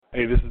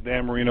Hey, this is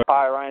Dan Marino.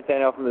 Hi, Ryan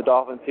Catello from the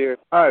Dolphins here.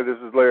 Hi, this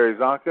is Larry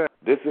Zonka.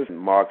 This is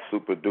Mark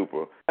Super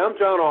Duper. I'm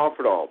John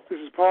Offerdahl.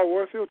 This is Paul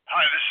Warfield.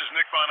 Hi, this is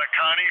Nick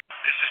Bonacani.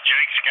 This is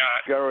Jake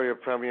Scott. Gary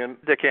Premian.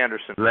 Dick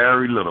Anderson.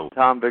 Larry Little.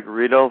 Tom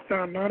Vigorito.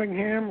 Don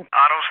Nottingham.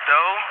 Otto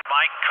Stowe.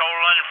 Mike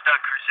Colon.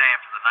 Doug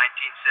Cruzan from the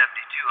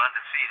 1972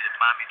 undefeated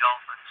Miami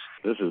Dolphins.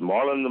 This is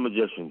Marlon the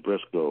Magician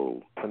Briscoe.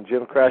 I'm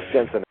Jim Crash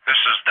Jensen.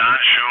 This is Don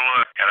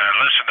Shula, and I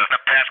listen to the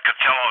Pat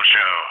Catello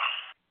Show.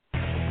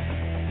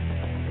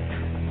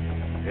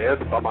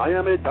 It's the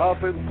Miami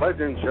Dolphins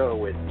Legend Show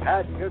with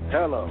Pat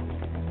Catello.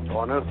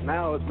 Join us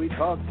now as we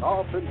talk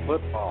Dolphin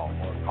football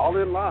or call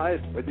in live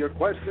with your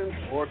questions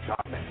or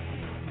comments.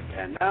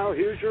 And now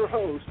here's your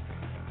host,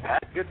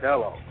 Pat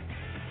Catello.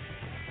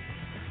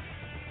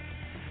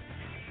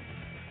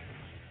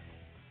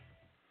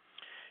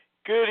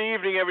 Good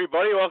evening,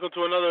 everybody. Welcome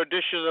to another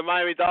edition of the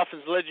Miami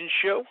Dolphins Legend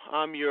Show.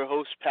 I'm your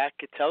host, Pat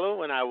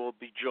Catello, and I will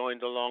be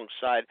joined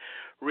alongside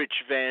Rich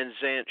Van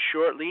Zant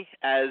shortly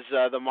as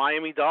the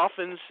Miami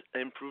Dolphins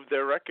improve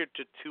their record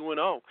to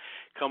 2-0,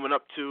 coming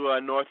up to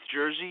North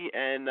Jersey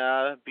and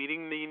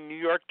beating the New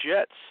York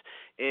Jets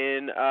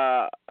in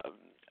a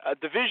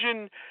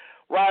division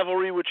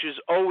rivalry which is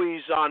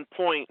always on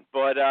point,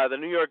 but the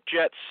New York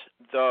Jets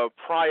the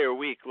prior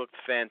week looked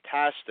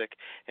fantastic,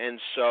 and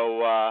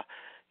so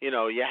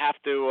you have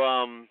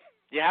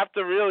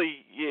to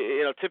really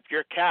tip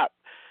your cap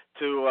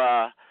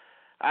to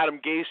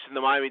Adam Gase and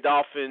the Miami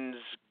Dolphins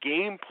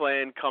game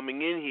plan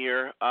coming in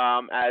here,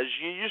 as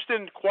you just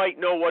didn't quite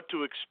know what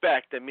to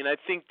expect. I mean, I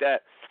think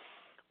that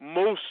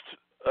most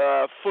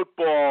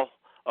football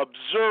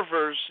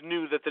observers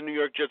knew that the New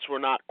York Jets were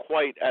not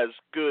quite as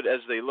good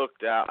as they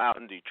looked out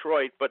in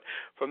Detroit, but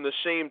from the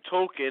same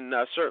token,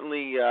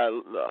 certainly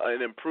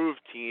an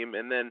improved team.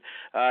 And then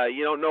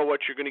you don't know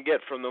what you're going to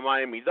get from the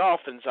Miami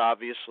Dolphins,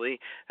 obviously,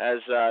 as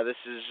this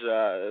is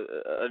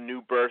a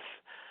new birth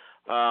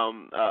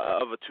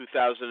of a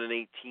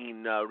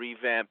 2018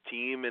 revamped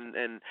team,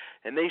 and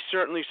they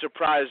certainly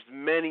surprised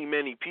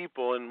many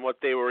people in what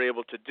they were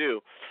able to do.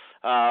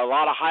 A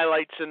lot of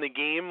highlights in the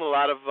game, a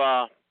lot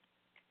of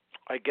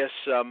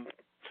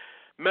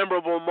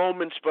memorable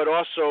moments, but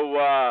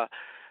also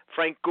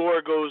Frank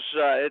Gore goes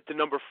at the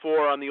number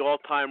 4 on the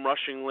all-time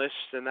rushing list,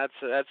 and that's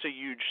a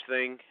huge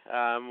thing.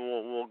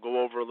 We'll go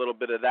over a little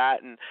bit of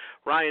that. And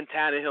Ryan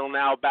Tannehill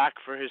now back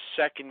for his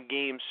second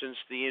game since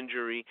the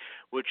injury,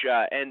 which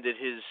ended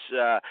his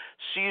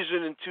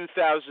season in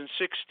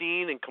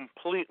 2016 and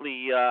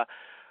completely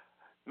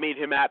made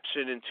him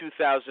absent in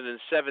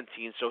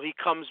 2017. So he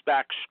comes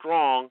back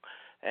strong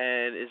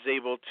and is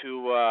able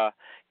to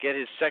get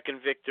his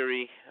second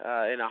victory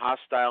in a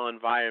hostile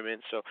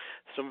environment. So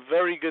some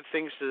very good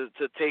things to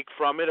take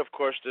from it. Of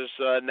course,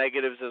 there's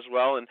negatives as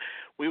well, and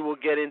we will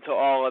get into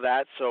all of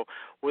that. So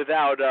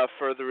without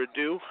further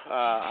ado,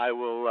 I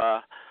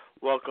will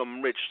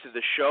welcome Rich to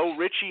the show.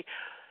 Richie,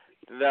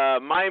 the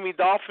Miami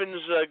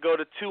Dolphins go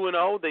to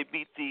 2-0. They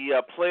beat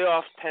the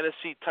playoff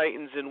Tennessee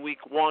Titans in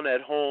Week 1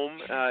 at home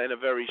in a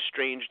very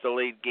strange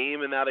delayed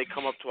game, and now they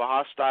come up to a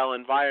hostile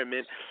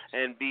environment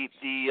and beat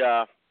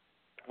the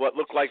what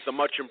looked like the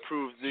much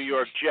improved New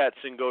York Jets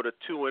and go to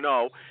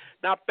 2-0.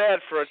 Not bad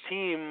for a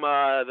team,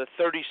 the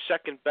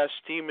 32nd best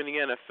team in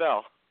the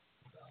NFL.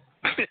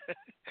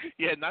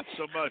 Yeah, not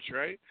so much,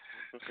 right?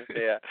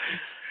 Yeah.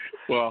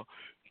 Well,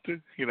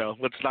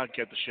 let's not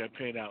get the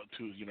champagne out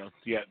too,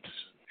 yet.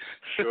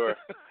 Sure.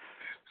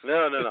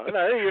 No,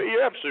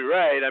 you're absolutely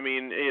right. I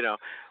mean,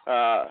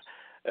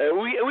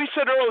 we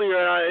said earlier,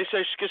 and I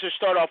guess I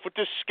start off with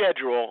this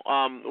schedule.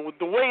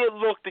 The way it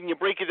looked, and you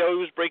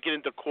always break it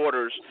into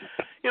quarters.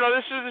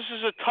 This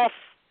is a tough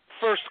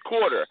first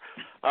quarter.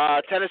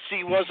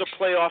 Tennessee was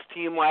a playoff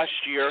team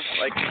last year,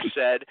 like you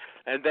said,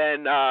 and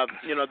then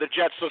the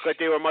Jets looked like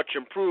they were much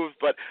improved,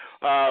 but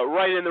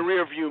right in the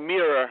rearview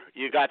mirror,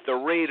 you got the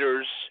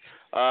Raiders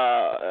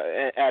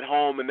at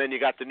home, and then you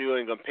got the New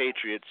England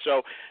Patriots.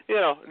 So,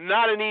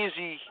 not an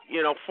easy,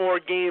 4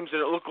 games,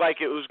 and it looked like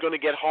it was going to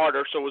get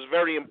harder. So it was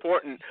very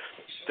important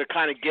to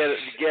kind of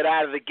get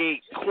out of the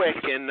gate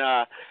quick and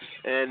a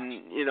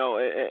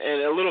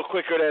little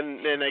quicker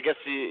than I guess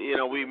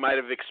we might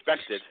have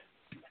expected.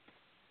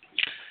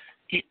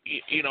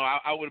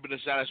 I would have been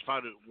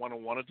satisfied at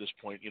 1-1 at this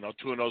point.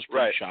 2-0 is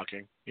pretty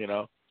shocking.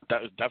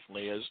 That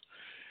definitely is.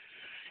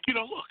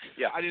 Look,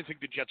 I didn't think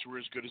the Jets were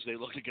as good as they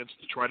looked against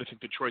Detroit. I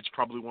think Detroit's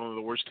probably one of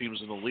the worst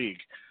teams in the league.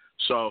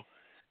 So,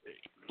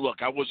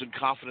 look, I wasn't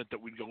confident that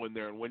we'd go in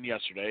there and win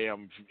yesterday.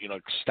 I'm,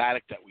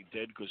 ecstatic that we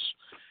did, because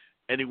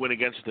any win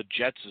against the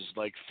Jets is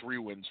like 3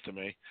 wins to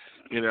me,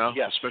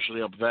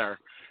 especially up there.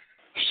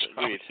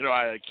 So,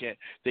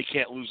 they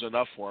can't lose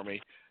enough for me.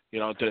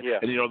 And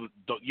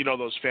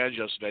those fans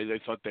yesterday, they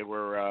thought they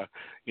were,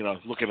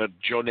 looking at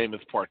Joe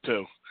Namath Part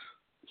 2.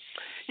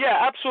 Yeah,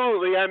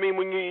 absolutely. I mean,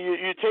 when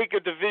you take a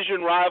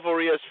division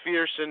rivalry as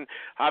fierce, and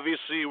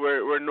obviously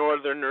we're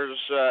Northerners,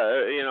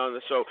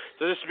 so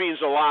this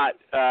means a lot,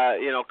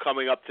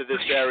 coming up to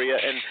this area.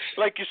 And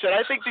like you said,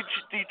 I think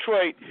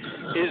Detroit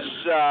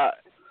is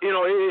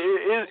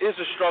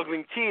a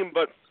struggling team,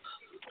 but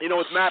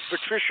with Matt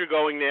Patricia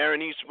going there,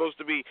 and he's supposed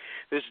to be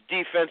this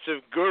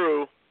defensive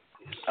guru,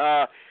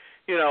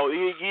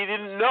 you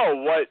didn't know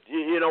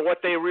what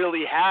they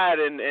really had,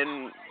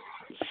 and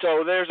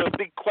so there's a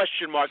big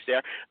question mark there.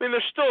 I mean,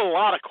 there's still a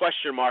lot of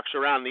question marks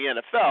around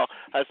the NFL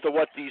as to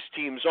what these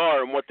teams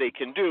are and what they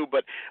can do,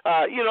 but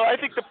I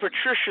think the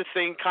Patricia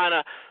thing kind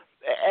of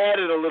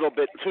added a little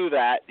bit to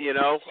that,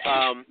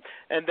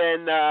 and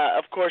then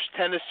of course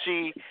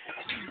Tennessee,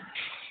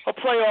 a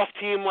playoff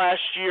team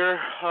last year,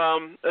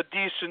 a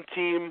decent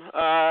team,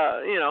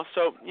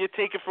 so you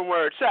take it from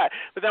where it's at.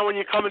 But then when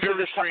you come into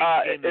this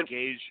game to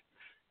gauge,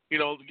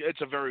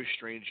 it's a very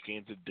strange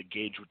game to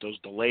gauge with those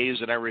delays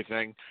and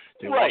everything.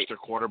 They lost their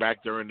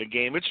quarterback during the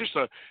game. It's just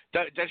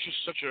that's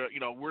just such a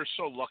we're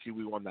so lucky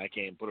we won that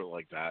game. Put it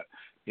like that.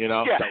 That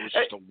was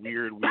just a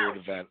weird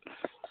event.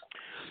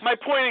 My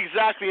point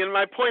exactly, and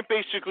my point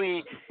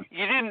basically,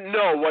 you didn't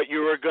know what you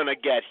were going to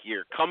get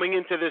here. Coming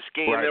into this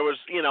game, There was,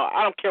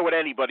 I don't care what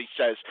anybody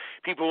says.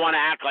 People want to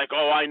act like,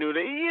 oh, I knew that.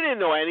 You didn't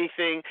know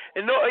anything.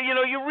 And,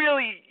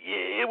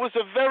 it was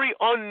a very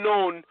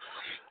unknown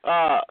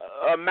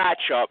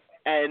matchup.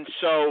 And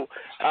so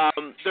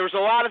there was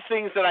a lot of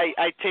things that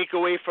I take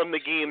away from the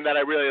game that I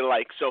really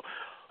like. So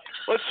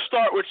let's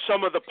start with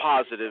some of the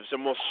positives,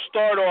 and we'll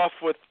start off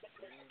with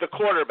the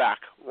quarterback,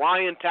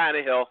 Ryan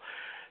Tannehill.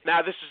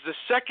 Now, this is the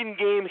second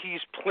game he's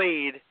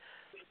played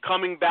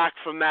coming back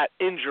from that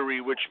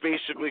injury, which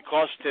basically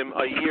cost him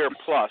a year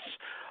plus.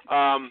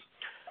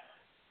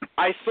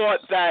 I thought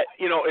that,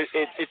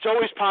 it's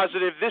always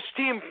positive. This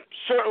team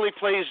certainly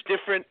plays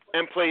different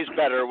and plays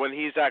better when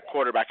he's at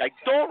quarterback. I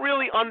don't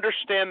really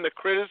understand the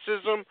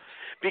criticism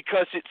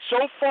because it's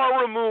so far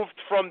removed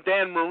from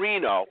Dan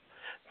Marino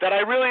that I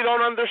really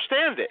don't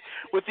understand it.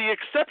 With the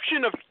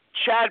exception of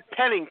Chad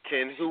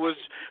Pennington, who was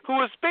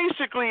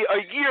basically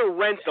a year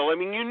rental. I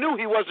mean, you knew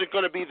he wasn't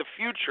going to be the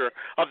future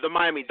of the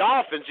Miami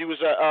Dolphins. He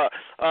was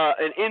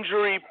an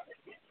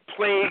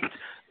injury-plagued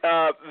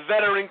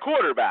veteran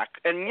quarterback.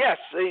 And yes,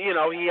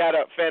 he had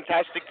a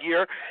fantastic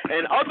year.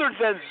 And other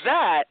than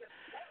that,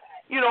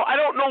 I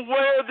don't know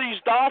where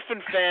these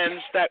Dolphin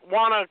fans that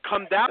want to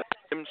come down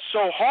on him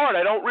so hard,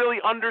 I don't really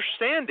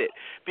understand it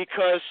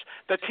because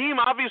the team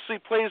obviously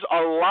plays a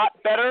lot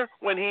better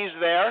when he's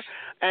there,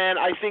 and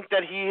I think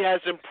that he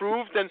has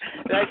improved. And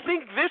I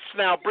think this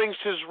now brings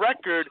his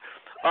record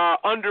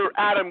under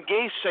Adam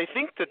Gase, I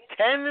think, to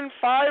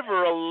 10-5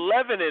 or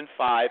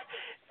 11-5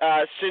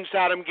 since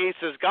Adam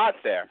Gase has got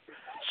there.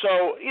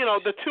 So,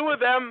 the two of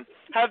them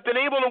have been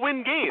able to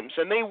win games,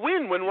 and they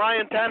win when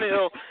Ryan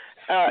Tannehill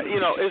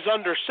is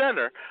under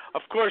center.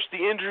 Of course, the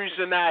injuries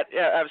in that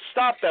have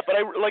stopped that. But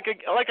like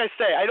I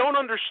say, I don't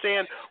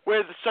understand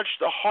where such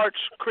the harsh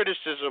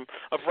criticism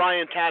of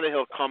Ryan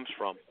Tannehill comes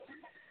from.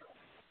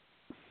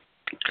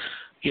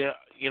 Yeah,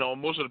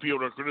 most of the people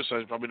that are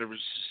criticizing probably never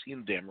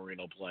seen Dan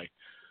Marino play.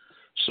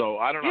 So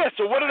I don't know. Yeah.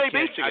 So what are they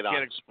basing it on? I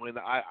can't explain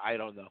that. I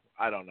don't know.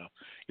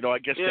 I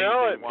guess they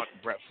want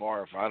Brett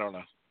Favre. I don't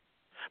know.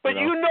 But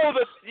you know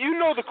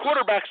the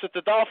quarterbacks that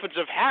the Dolphins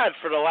have had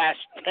for the last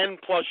 10+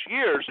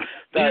 years.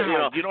 That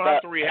you don't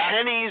have to react.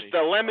 The Hennies,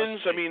 the Lemons.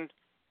 I mean,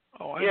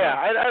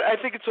 I I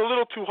think it's a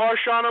little too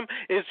harsh on him.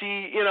 Is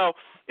he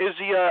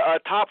a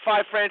top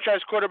 5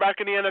 franchise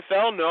quarterback in the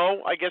NFL?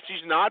 No, I guess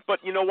he's not.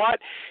 But you know what?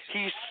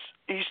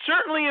 He's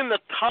certainly in the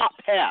top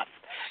half.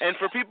 And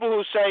for people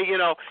who say,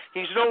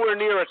 he's nowhere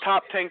near a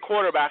top 10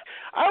 quarterback,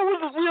 I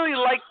would really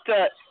like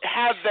to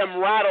have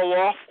them rattle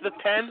off the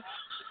 10.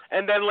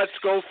 And then let's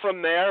go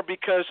from there,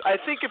 because I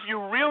think if you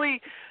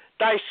really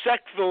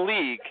dissect the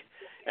league,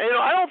 and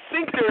I don't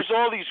think there's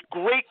all these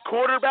great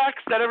quarterbacks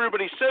that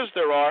everybody says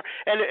there are,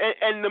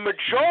 and the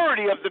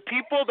majority of the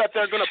people that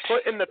they're going to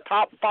put in the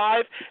top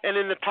 5 and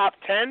in the top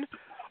 10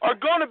 are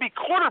going to be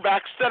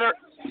quarterbacks that are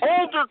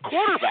older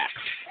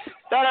quarterbacks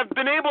that have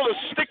been able to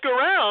stick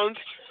around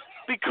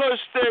because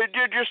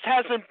there just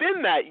hasn't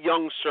been that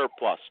young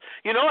surplus.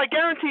 I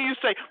guarantee you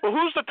say, well,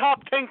 who's the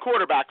top 10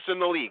 quarterbacks in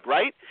the league,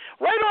 right?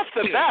 Right off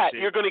the bat,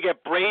 you're going to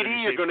get Brady,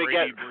 you're going to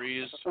get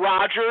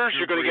Rodgers,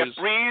 you're going to get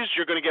Breeze,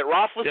 you're going to get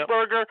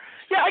Roethlisberger.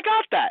 Yep. Yeah, I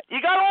got that.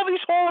 You got all these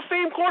Hall of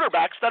Fame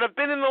quarterbacks that have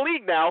been in the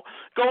league now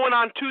going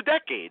on 2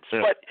 decades.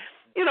 Yep. But,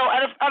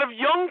 out of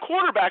young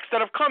quarterbacks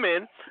that have come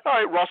in, all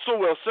right, Russell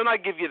Wilson, I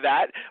give you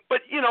that.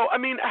 But,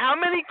 how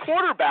many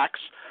quarterbacks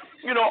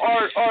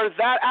are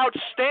that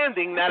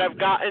outstanding that have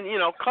gotten,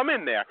 come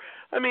in there?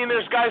 I mean,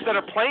 there's guys that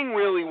are playing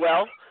really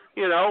well,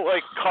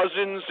 like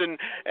Cousins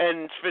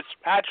and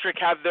Fitzpatrick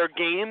have their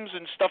games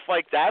and stuff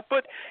like that.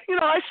 But,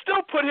 I'll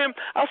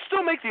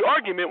still make the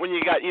argument when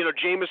you got,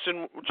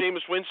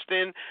 Jameis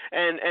Winston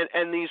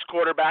and these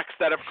quarterbacks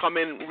that have come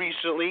in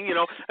recently,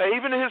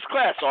 even in his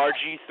class,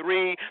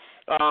 RG3,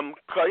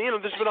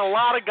 there's been a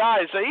lot of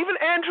guys, even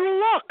Andrew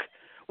Luck.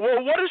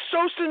 Well, what is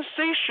so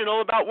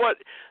sensational about what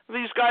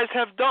these guys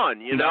have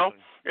done,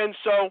 And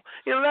so,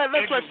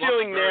 that's my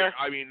feeling there.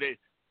 I mean,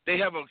 they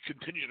have a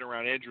contingent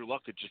around Andrew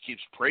Luck that just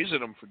keeps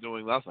praising him for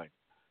doing nothing.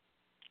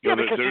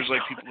 There's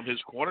like people in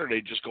his corner.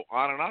 They just go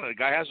on and on. The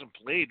guy hasn't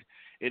played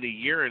in a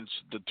year, and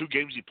the 2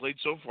 games he played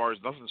so far is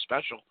nothing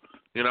special.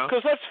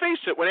 Because let's face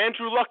it, when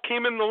Andrew Luck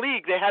came in the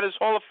league, they had his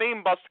Hall of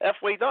Fame bust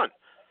halfway done.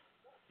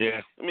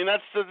 Yeah. I mean,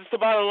 that's the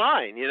bottom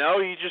line.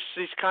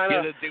 He's kind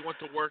of. Yeah, they went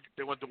to work.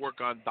 They went to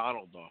work on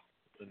Donald though.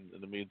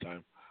 In the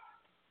meantime.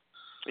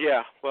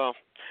 Yeah. Well.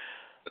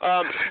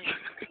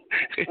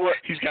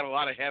 He's got a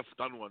lot of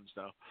half-done ones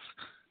now.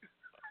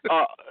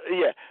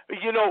 Yeah.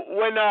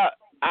 When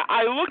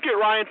I look at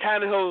Ryan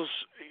Tannehill's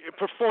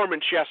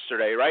performance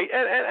yesterday, right,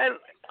 and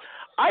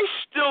I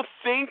still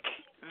think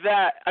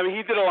that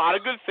he did a lot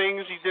of good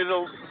things. He did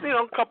a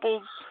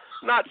couple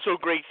not so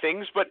great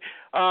things, but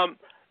I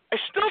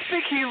still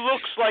think he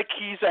looks like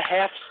he's a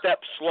half step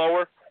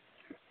slower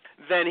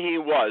than he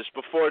was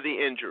before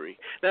the injury.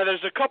 Now,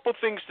 there's a couple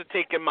things to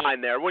take in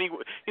mind there. When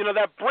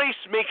that brace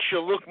makes you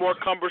look more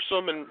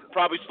cumbersome and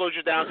probably slows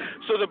you down.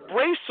 So the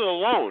brace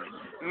alone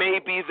may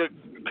be the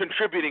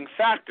contributing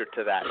factor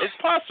to that. It's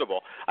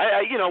possible.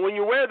 When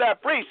you wear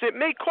that brace, it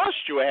may cost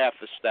you a half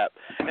a step.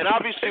 And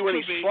obviously, when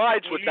he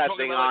slides with that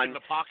thing on, in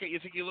the pocket, you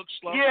think he looks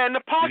slow? Yeah, in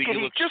the pocket,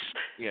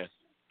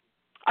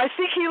 I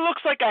think he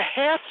looks like a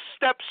half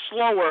step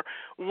slower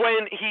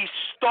when he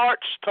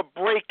starts to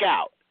break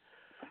out.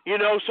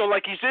 So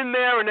like he's in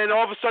there and then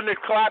all of a sudden it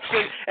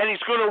collapses and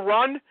he's going to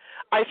run.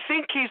 I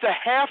think he's a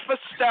half a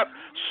step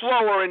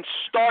slower in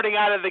starting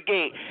out of the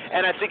gate.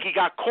 And I think he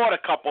got caught a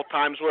couple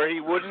times where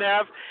he wouldn't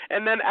have.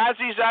 And then as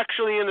he's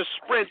actually in a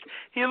sprint,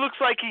 he looks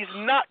like he's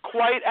not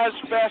quite as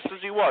fast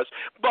as he was.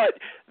 But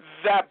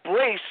that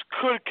brace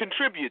could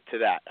contribute to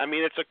that. I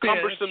mean, it's a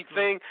cumbersome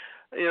thing.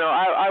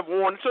 I've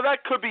worn, so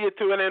that could be it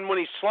too. And then when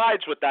he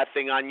slides with that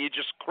thing on, you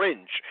just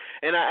cringe.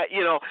 And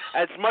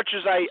as much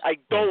as I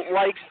don't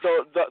like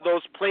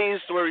those plays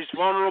where he's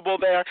vulnerable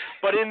there,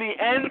 but in the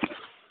end,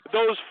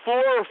 those 4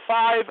 or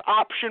 5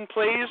 option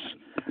plays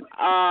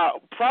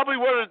probably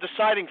were the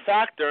deciding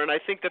factor. And I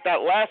think that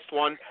last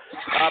one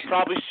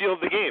probably sealed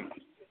the game.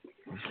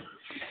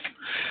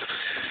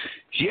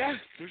 Yeah,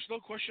 there's no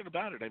question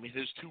about it. I mean,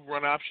 his 2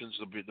 run options,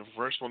 the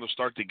first one to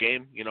start the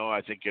game,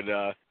 I think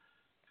it.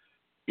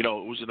 It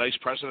was a nice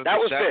precedent. That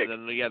was set. big.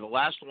 And then, the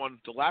last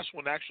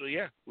one actually,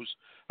 was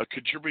a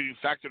contributing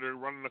factor to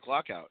running the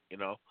clock out.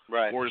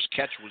 Right. Or his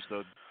catch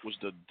was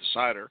the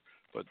decider.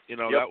 But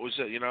that was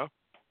it.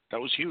 That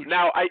was huge.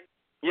 Now I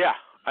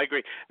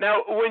agree.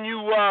 Now when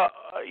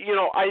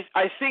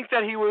I think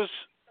that he was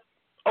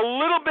a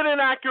little bit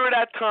inaccurate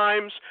at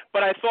times,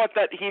 but I thought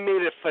that he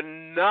made a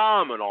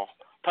phenomenal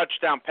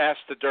touchdown pass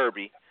to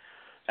Derby.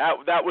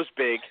 That was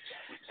big.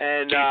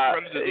 And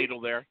threaded the needle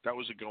there. That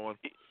was a good one.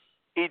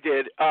 He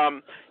did.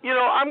 I'm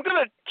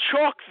going to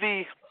chalk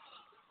the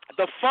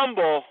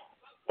fumble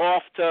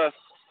off to,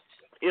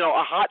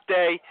 a hot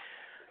day.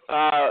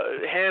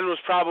 Hand was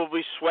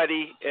probably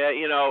sweaty.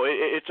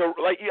 It's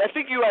I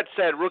think you had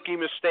said rookie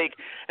mistake,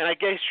 and I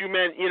guess you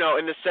meant, in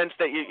the sense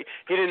that he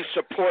didn't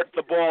support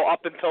the ball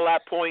up until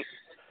that point.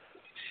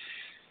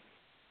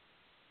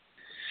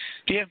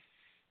 Yeah.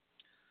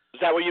 Is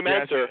that what you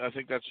meant? Yeah, I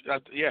think that's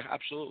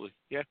absolutely.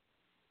 Yeah.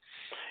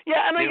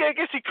 Yeah, and I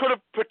guess he could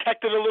have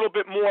protected a little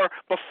bit more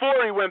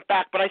before he went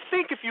back. But I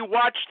think if you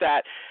watch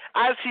that,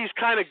 as he's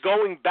kind of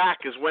going back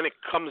is when it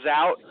comes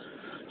out.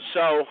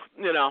 So,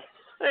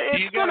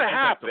 it's going to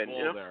happen.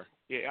 There.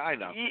 Yeah, I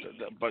know.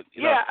 But,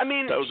 I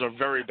mean, that was a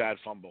very bad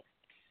fumble.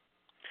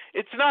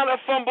 It's not a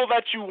fumble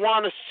that you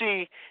want to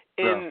see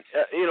in,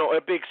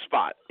 a big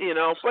spot,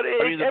 But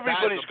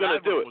everybody's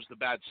going to do it. Was the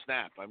bad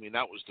snap. I mean,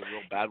 that was the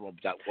real bad one,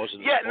 but that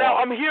wasn't the ball. Now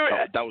I'm hearing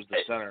that was the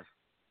center.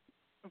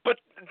 But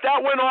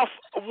that went off.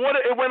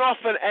 It went off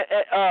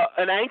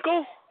an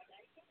ankle.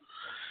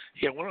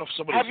 Yeah, it went off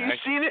somebody's ankle.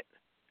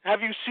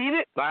 Have you seen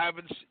it? I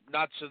haven't.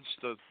 Not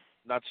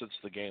since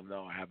the game.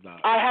 No, I have not.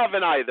 I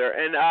haven't either.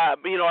 And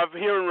I'm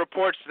hearing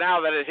reports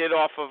now that it hit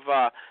off of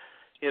a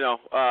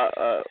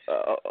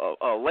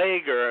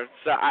leg or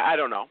I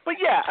don't know. But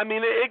yeah, I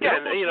mean,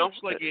 again,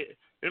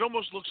 it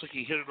almost looks like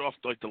he hit it off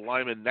like the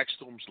lineman next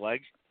to him's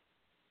leg.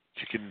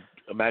 If you can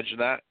imagine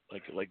that,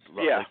 like the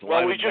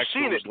lineman next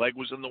to his leg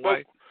was in the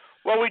way.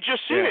 Well, we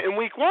just seen it in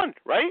week 1,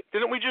 right?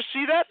 Didn't we just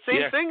see that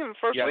same thing in the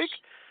first week?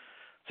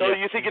 So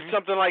you think it's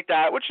something like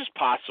that, which is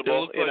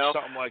possible, It looked like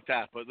something like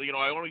that, but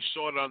I only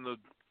saw it on the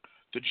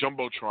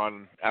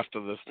jumbotron after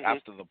the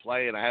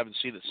play, and I haven't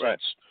seen it since. Right.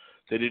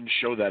 They didn't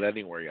show that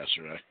anywhere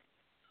yesterday.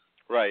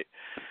 Right.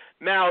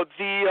 Now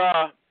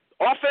the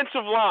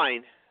offensive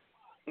line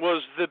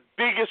was the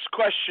biggest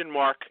question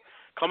mark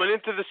coming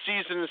into the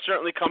season and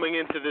certainly coming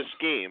into this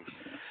game.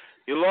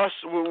 We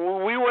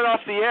went off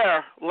the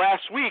air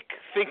last week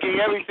thinking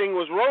everything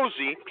was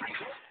rosy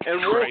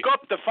and woke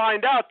up to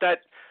find out that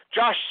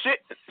Josh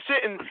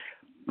Sitton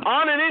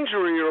on an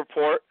injury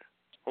report,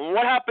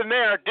 what happened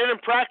there,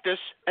 didn't practice,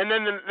 and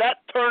then that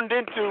turned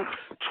into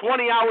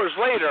 20 hours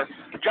later,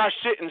 Josh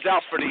Sitton's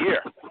out for the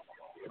year.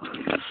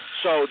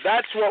 So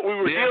that's what we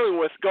were dealing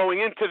with going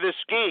into this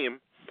game.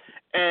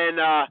 And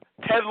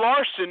Ted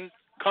Larson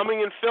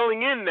coming and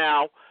filling in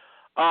now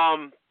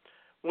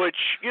which,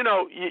 you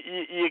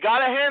got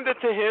to hand it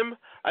to him.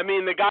 I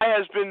mean, the guy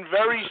has been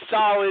very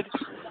solid,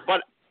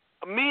 but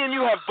me and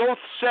you have both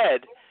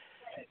said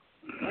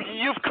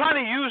you've kind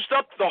of used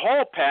up the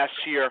whole past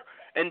year,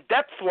 and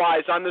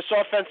depth-wise on this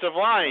offensive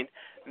line,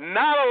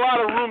 not a lot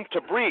of room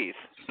to breathe.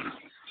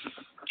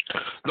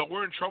 No,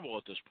 we're in trouble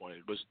at this point.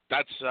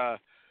 That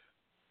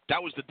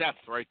was the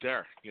depth right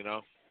there.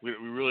 We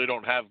really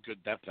don't have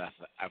good depth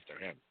after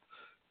him.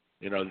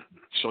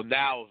 So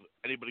now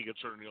anybody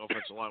gets hurt in the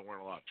offensive line, we're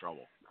in a lot of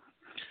trouble.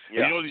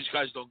 Yeah. And these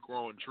guys don't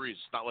grow on trees.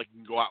 It's not like you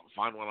can go out and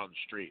find one on the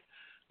street.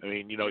 I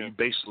mean, you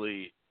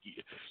basically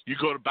you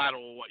go to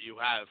battle with what you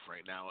have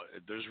right now.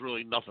 There's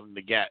really nothing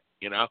to get.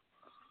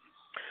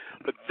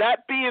 But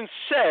that being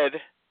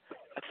said,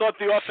 I thought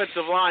the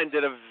offensive line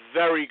did a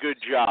very good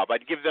job.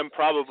 I'd give them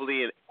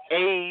probably an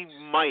A-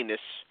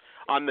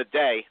 on the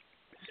day.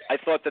 I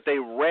thought that they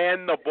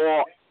ran the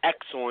ball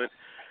excellent,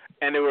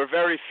 and they were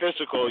very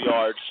physical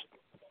yards.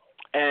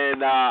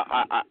 And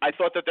I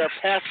thought that their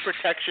pass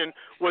protection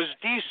was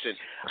decent.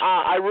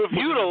 I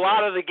reviewed a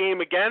lot of the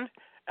game again.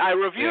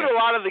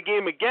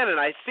 And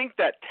I think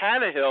that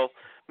Tannehill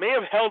may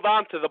have held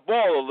on to the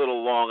ball a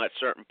little long at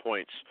certain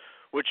points,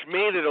 which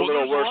made it a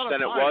little worse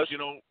than it was.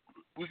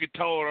 We could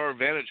tell at our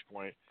vantage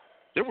point,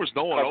 there was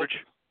no one coverage.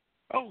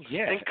 Open. Oh,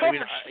 yeah. And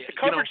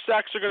coverage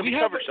sacks are going to be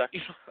coverage sacks.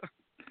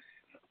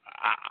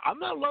 I'm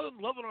not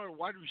loving our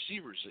wide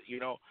receivers.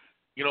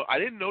 I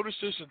didn't notice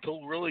this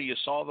until really you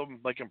saw them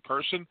like in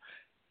person.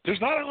 There's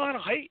not a lot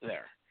of height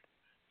there.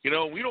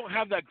 We don't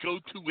have that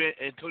go-to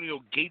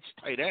Antonio Gates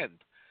tight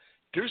end.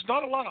 There's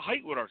not a lot of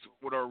height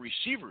with our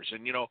receivers,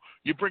 and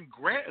you bring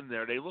Grant in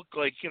there, they look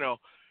like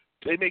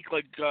they make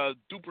like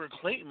Duper and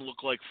Clayton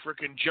look like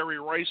frickin' Jerry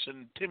Rice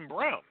and Tim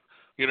Brown.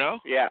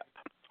 Yeah.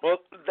 Well,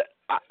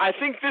 I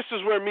think this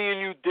is where me and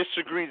you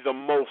disagree the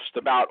most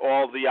about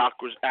all the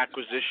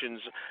acquisitions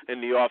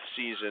in the off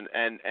season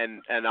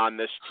and on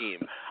this team.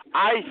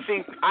 I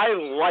think I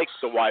like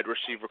the wide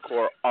receiver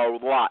core a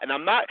lot, and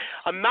I'm not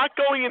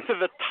going into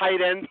the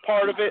tight end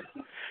part of it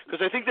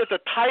because I think that the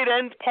tight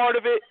end part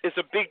of it is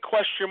a big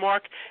question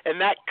mark, and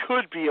that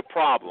could be a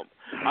problem.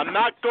 I'm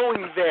not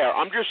going there.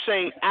 I'm just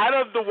saying out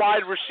of the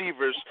wide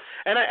receivers,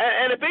 and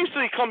it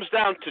basically comes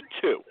down to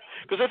two.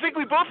 Because I think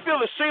we both feel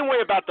the same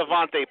way about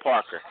Devontae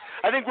Parker.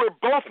 I think we're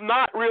both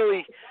not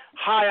really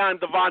high on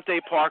Devontae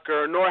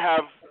Parker, nor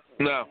have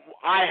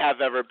I have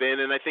ever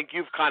been, and I think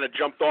you've kind of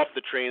jumped off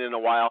the train in a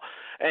while.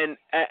 And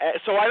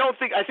so I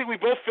think we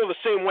both feel the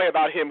same way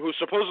about him, who's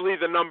supposedly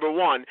the number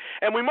one.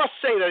 And we must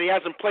say that he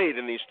hasn't played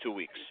in these 2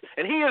 weeks.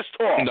 And he is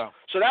tall. No.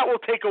 So that will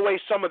take away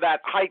some of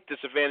that height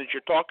disadvantage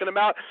you're talking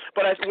about.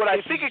 But what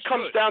I think it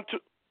comes down to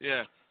 –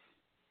 yeah.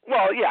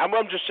 Well, yeah, I'm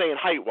just saying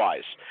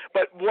height-wise.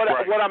 But what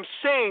I'm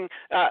saying,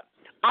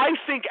 I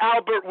think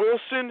Albert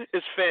Wilson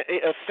is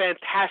a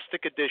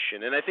fantastic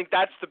addition, and I think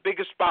that's the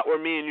biggest spot where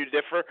me and you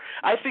differ.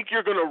 I think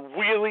you're going to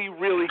really,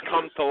 really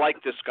come to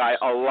like this guy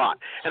a lot,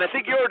 and I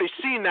think you've already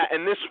seen that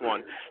in this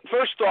one.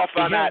 First off,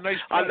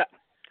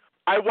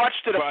 I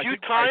watched it a few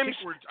times.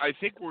 I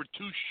think we're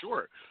too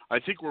short. I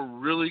think we're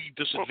really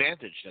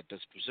disadvantaged at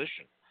this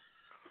position.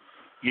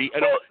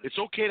 It's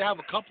okay to have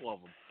a couple of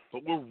them.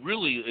 But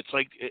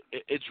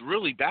it's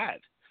really bad.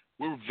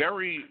 We're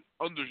very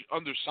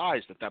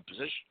undersized at that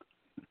position.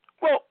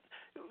 Well,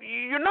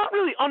 you're not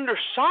really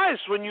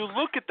undersized when you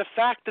look at the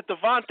fact that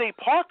Devontae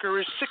Parker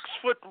is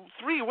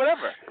 6'3",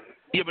 whatever.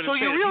 Yeah, but so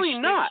you're really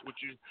not.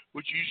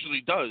 Which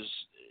usually does.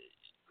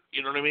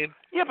 You know what I mean?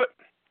 Yeah, but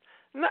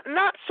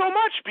not so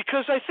much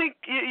because I think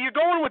you're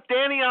going with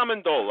Danny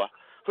Amendola,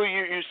 who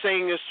you're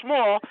saying is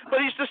small,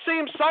 but he's the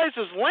same size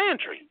as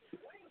Landry.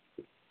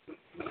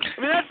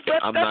 I mean, that's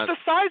the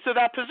size of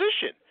that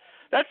position.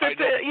 The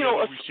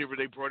receiver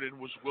they brought in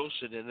was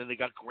Wilson, and then they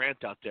got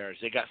Grant out there.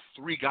 They got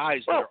three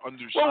guys that are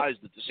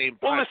undersized at the same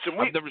time. Listen,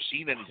 I've never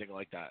seen anything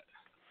like that.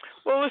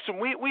 Well, listen,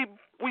 we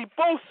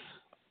both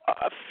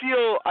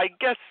feel, I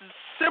guess,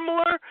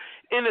 similar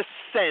in a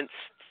sense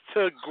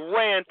to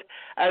Grant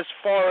as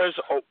far as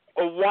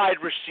a wide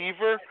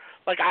receiver.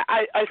 Like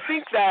I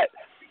think that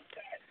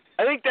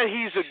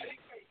he's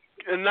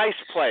a nice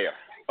player.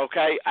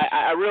 Okay,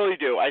 I really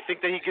do. I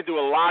think that he could do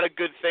a lot of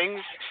good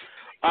things.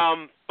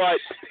 But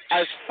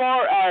as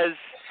far as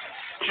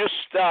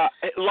just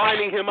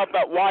lining him up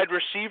at wide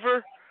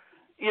receiver,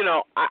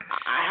 I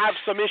have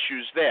some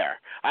issues there.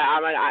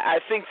 I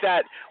think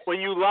that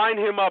when you line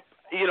him up,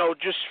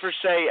 just for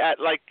say at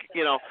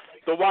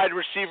the wide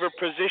receiver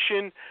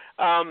position,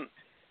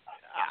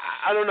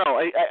 I don't know.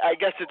 I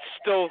guess it's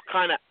still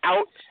kind of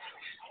out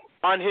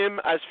on him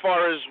as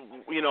far as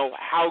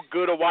how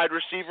good a wide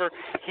receiver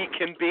he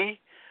can be.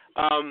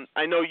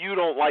 I know you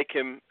don't like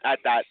him at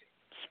that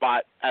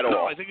spot at all.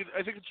 No, I think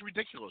it's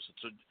ridiculous.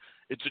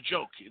 It's a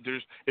joke.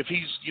 If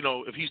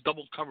he's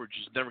double coverage,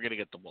 he's never going to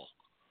get the ball.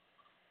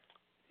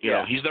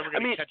 He's never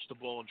going to catch the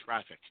ball in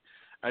traffic.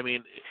 I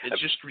mean,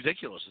 it's just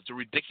ridiculous. It's a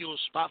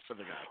ridiculous spot for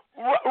the guy.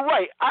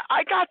 Right,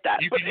 I got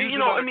that. You can use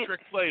him on a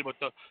trick play, but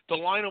to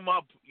line him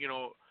up,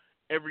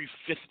 every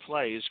fifth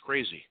play is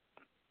crazy.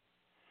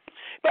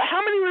 But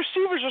how many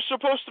receivers are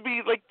supposed to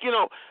be like,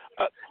 and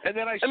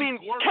then I mean,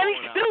 Gore Kenny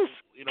going Stills.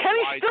 out,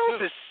 Kenny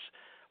Stills is.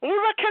 Well,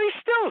 what about Kenny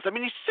Stills? I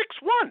mean, he's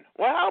 6'1".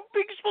 Well, how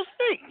big is he supposed to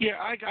be? Yeah,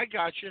 I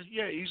got you.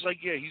 Yeah, he's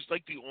like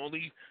the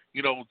only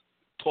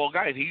tall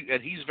guy,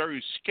 and he's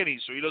very skinny,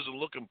 so he doesn't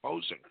look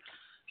imposing.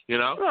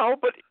 No,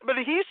 but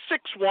he's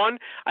 6'1".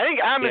 I think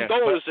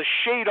Amendola is a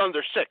shade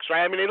under 6,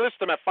 right? I mean, they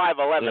list him at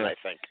 5'11", I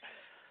think.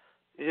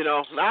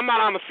 I'm not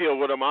on the field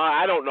with him.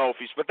 I don't know if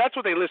he's, but that's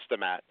what they list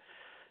him at.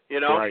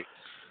 Right.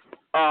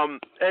 And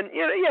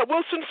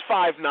Wilson's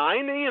 5'9".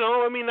 I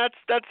mean, that's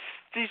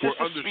he's just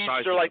a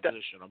speedster like that.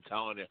 Position, I'm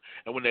telling you.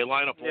 And when they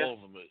line up all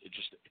of them,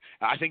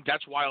 I think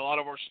that's why a lot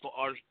of our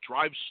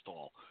drives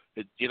stall.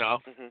 I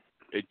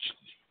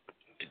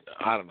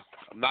don't know.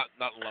 I'm not in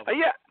love with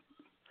it.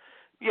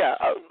 Yeah,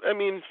 I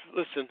mean,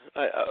 listen,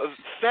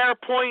 fair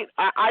point.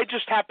 I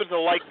just happen to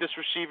like this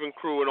receiving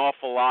crew an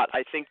awful lot.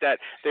 I think that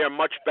they are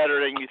much better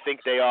than you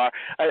think they are.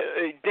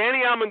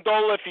 Danny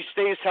Amendola, if he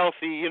stays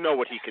healthy, you know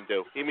what he can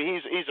do. I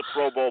mean, he's a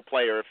Pro Bowl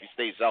player if he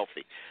stays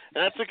healthy.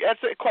 And that's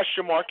a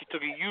question mark. He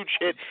took a huge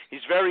hit.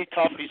 He's very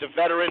tough. He's a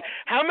veteran.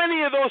 How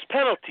many of those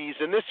penalties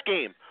in this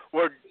game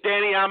were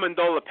Danny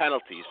Amendola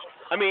penalties?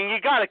 I mean, you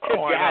got to tip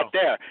your hat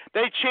there.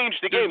 They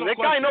changed the game. No that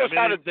guy knows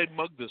how to. They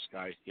mugged this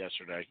guy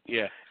yesterday.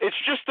 Yeah. It's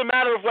just a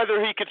matter of whether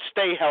he could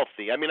stay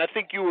healthy. I mean, I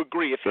think you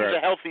agree. If he's a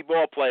healthy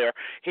ball player,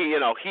 he's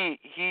in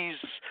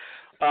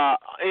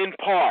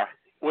par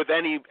with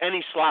any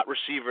slot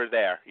receiver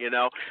there.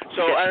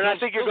 So, and I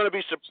think you're going to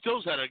be.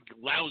 Stills had a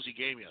lousy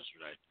game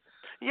yesterday.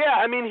 Yeah,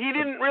 I mean, he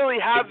didn't really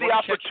have the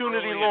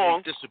opportunity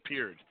long. He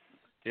disappeared.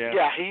 Yeah.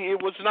 Yeah,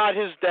 it was not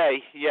his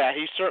day. Yeah,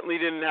 he certainly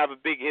didn't have a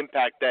big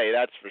impact day.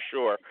 That's for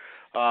sure.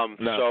 No.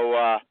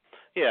 So,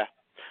 yeah.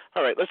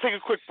 All right, let's take a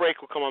quick break.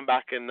 We'll come on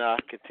back and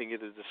continue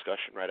the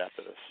discussion right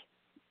after this.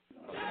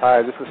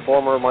 Hi, this is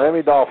former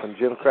Miami Dolphin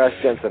Jim Crash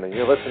Jensen, and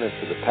you're listening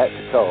to the Pat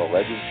Catello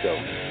Legend Show.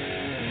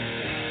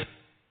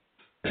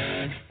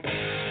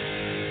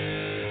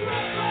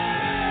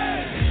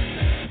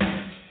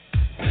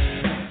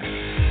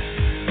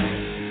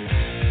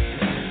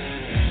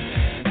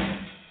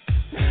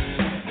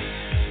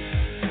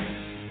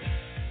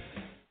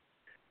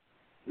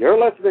 You're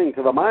listening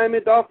to the Miami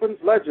Dolphins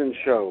Legend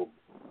Show,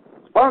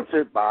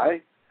 sponsored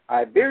by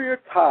Iberia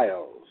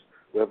Tiles,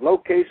 with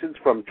locations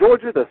from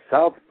Georgia to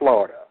South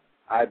Florida.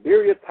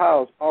 Iberia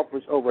Tiles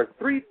offers over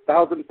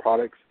 3,000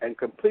 products and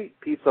complete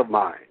peace of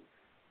mind.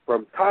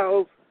 From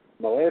tiles,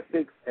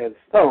 mosaics, and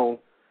stone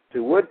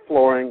to wood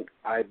flooring,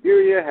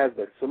 Iberia has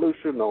the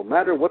solution no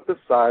matter what the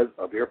size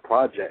of your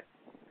project.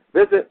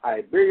 Visit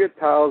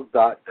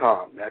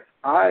IberiaTiles.com. That's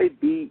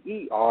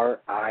IBERIA.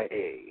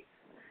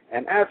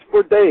 And ask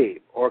for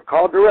Dave or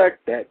call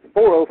direct at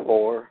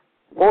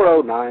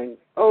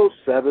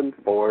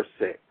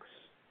 404-409-0746.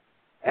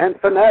 And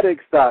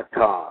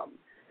Fanatics.com.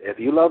 If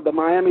you love the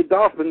Miami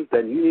Dolphins,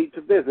 then you need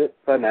to visit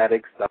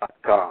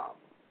Fanatics.com.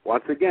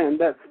 Once again,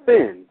 that's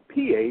Finn,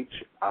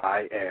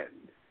 P-H-I-N.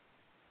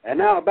 And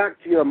now back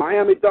to your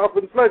Miami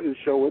Dolphins Legend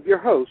Show with your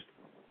host,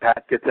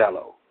 Pat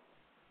Catello.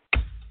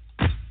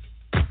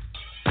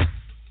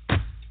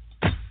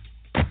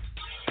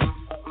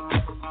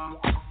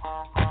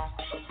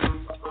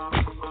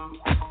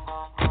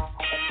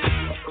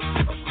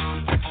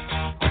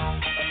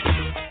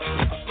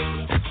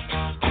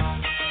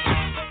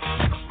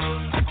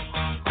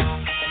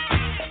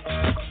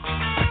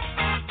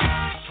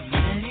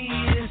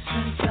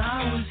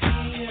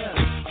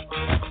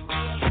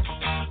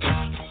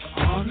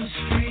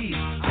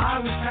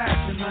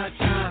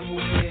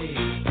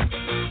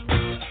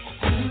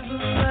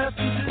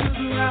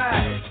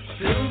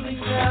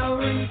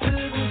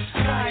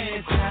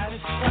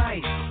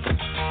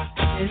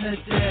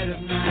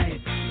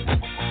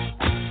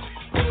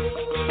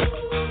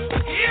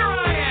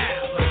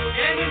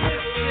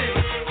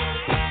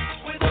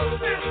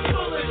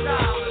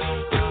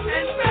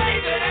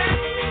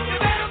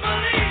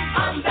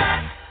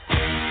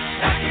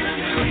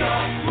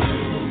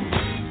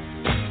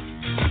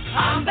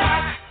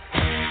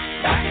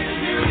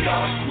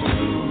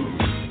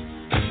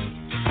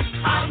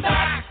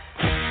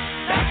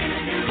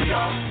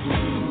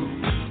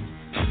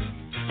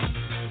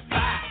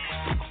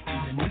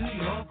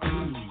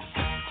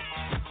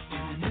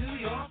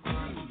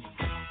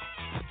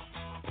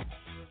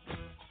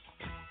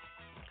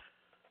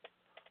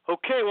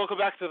 Okay, welcome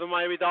back to the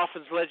Miami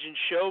Dolphins Legend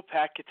Show.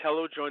 Pat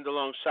Catello joined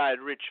alongside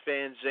Rich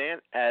Van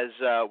Zant as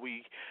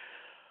we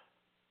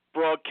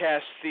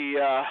broadcast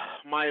the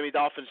Miami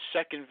Dolphins'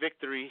 second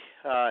victory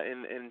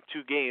in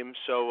 2 games.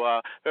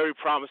 So very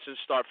promising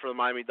start for the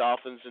Miami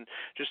Dolphins. And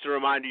just a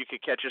reminder, you can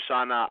catch us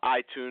on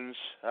iTunes.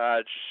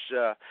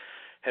 Just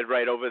head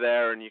right over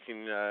there, and you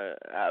can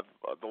have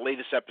the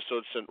latest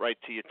episodes sent right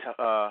to your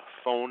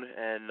phone.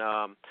 And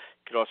you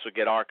can also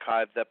get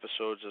archived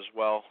episodes as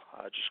well.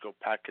 Just go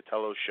Pat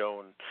Catello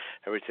Show, and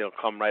everything will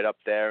come right up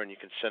there. And you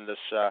can send us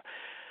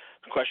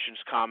questions,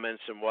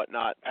 comments, and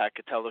whatnot,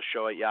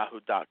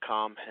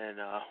 patcatelloshow@yahoo.com, and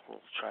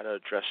we'll try to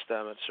address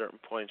them at certain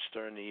points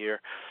during the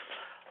year.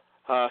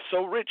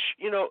 So, Rich,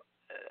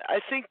 I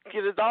think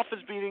the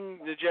Dolphins beating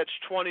the Jets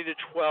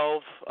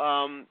 20-12.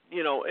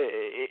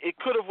 It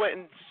could have went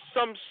in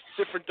some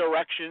different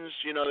directions.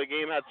 The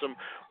game had some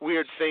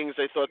weird things.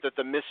 I thought that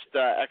the missed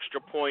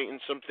extra point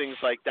and some things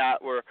like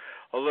that were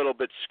a little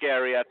bit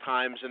scary at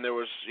times. And there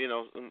was,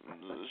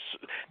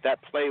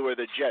 that play where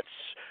the Jets,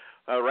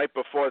 right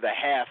before the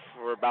half,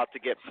 were about to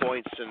get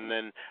points and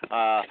then,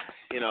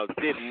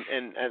 didn't.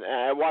 And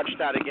I watched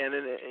that again.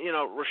 And,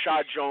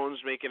 Rashad Jones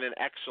making an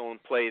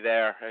excellent play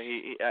there.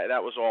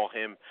 That was all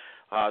him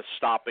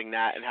stopping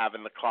that and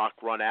having the clock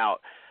run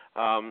out.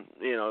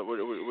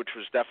 Which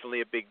was definitely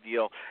a big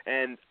deal.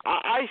 And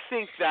I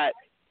think that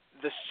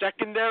the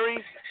secondary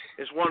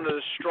is one of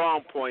the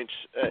strong points,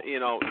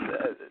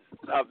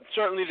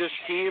 certainly this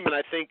team, and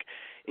I think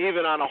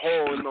even on a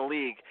whole in the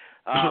league.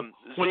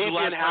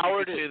 Xavier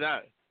Howard. Say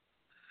that?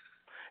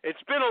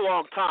 It's been a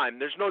long time.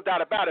 There's no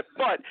doubt about it.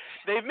 But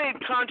they've made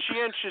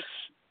conscientious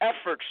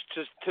efforts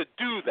to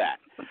do that.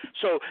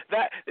 So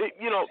that,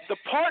 the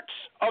parts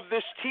of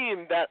this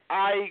team that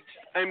I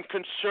am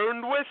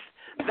concerned with,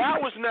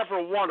 that was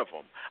never one of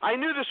them. I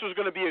knew this was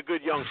going to be a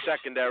good young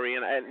secondary,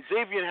 and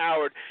Xavier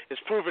Howard is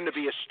proven to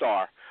be a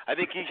star. I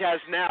think he has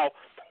now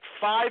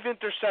 5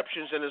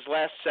 interceptions in his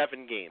last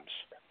 7 games.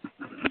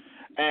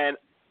 And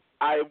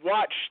I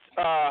watched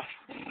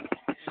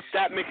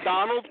that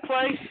McDonald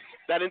play,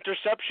 that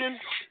interception.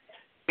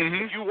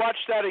 Mm-hmm. If you watch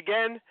that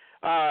again,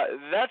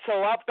 that's a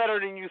lot better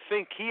than you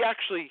think. He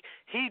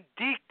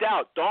deked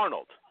out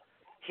Darnold.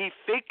 He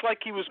faked like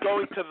he was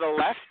going to the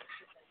left,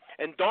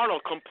 and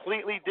Darnold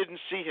completely didn't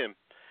see him.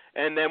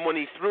 And then when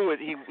he threw it,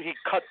 he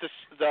cut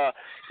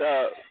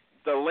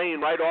the lane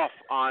right off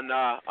on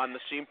the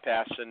seam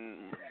pass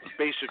and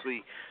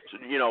basically,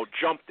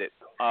 jumped it.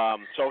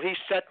 So he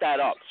set that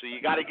up. So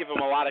you got to give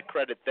him a lot of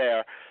credit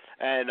there.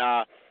 And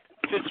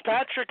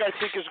Fitzpatrick, I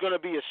think, is going to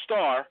be a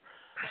star.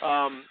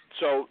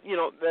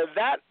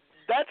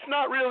 That's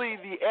not really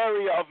the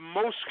area of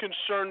most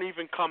concern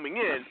even coming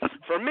in.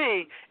 For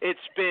me, it's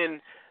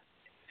been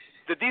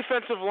the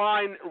defensive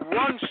line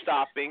run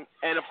stopping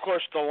and, of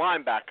course, the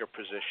linebacker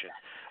position,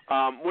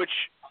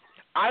 which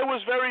I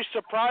was very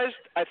surprised.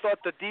 I thought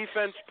the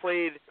defense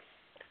played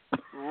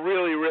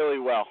really, really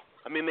well.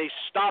 I mean, they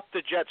stopped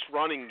the Jets'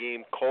 running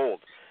game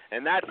cold.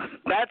 And that's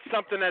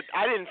something that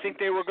I didn't think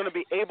they were going to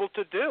be able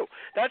to do.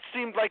 That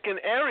seemed like an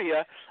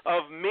area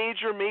of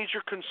major,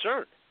 major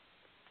concern.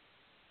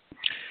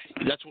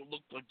 That's what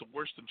looked like the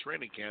worst in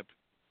training camp,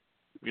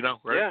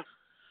 right?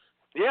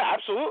 Yeah,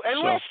 absolutely. And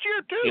last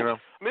year, too. I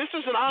mean, this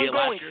is an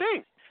ongoing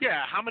thing.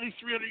 Yeah, how many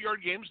 300-yard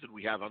games did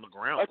we have on the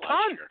ground A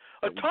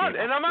ton.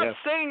 And I'm not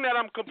saying that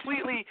I'm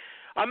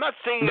not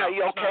saying that,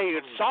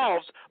 it's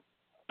solved,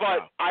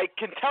 but I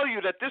can tell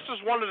you that this is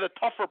one of the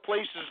tougher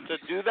places to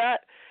do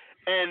that.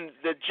 And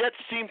the Jets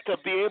seem to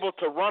be able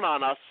to run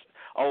on us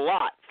a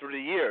lot through the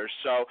years.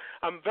 So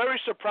I'm very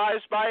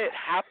surprised by it,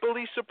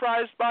 happily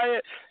surprised by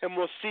it, and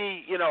we'll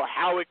see,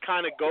 how it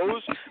kind of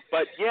goes.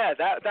 But, yeah,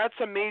 that's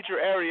a major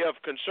area of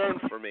concern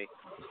for me.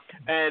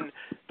 And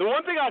the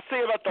one thing I'll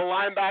say about the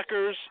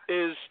linebackers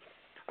is,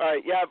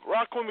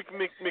 Raquan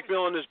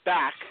McMillan is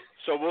back,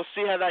 so we'll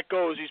see how that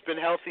goes. He's been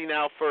healthy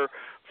now for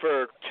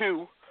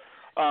 2.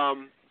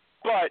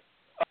 But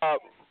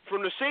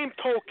from the same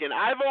token,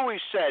 I've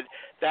always said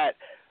that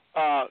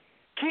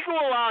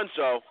Kiko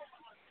Alonso,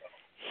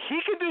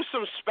 he can do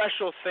some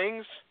special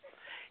things.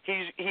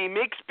 He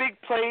makes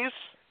big plays.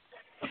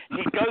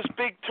 He does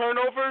big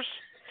turnovers.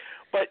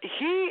 But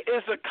he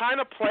is the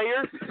kind of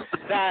player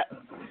that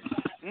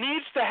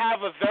needs to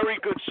have a very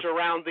good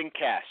surrounding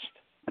cast.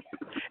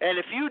 And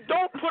if you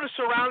don't put a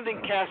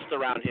surrounding cast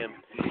around him,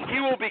 he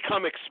will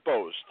become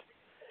exposed.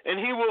 And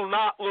he will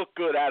not look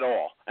good at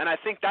all. And I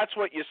think that's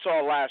what you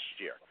saw last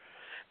year.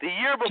 The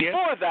year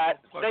before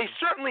that, they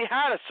certainly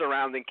had a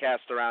surrounding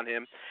cast around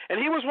him, and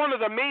he was one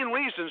of the main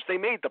reasons they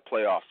made the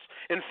playoffs.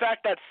 In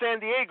fact, that San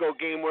Diego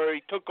game where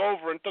he took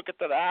over and took it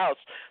to the house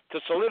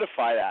to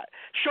solidify that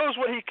shows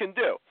what he can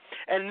do.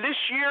 And this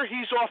year,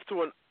 he's off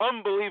to an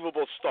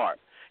unbelievable start.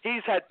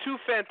 He's had 2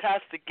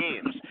 fantastic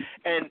games.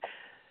 And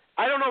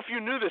I don't know if you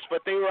knew this,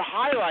 but they were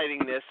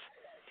highlighting this.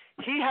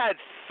 He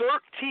had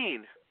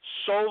 13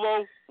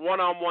 solo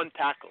one-on-one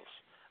tackles.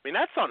 I mean,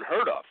 that's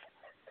unheard of.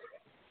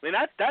 I mean,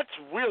 that's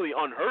really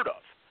unheard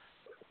of.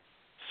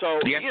 So,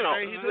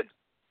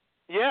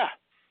 yeah.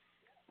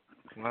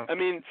 Wow. I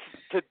mean,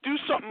 to do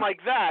something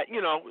like that,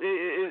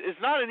 is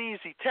not an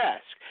easy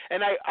task.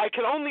 And I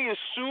can only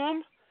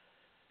assume,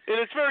 and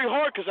it's very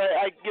hard because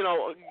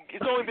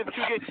it's only been 2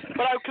 games,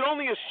 but I can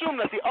only assume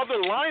that the other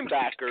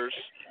linebackers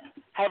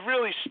have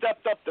really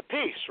stepped up the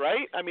pace,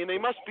 right? I mean, they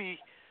must be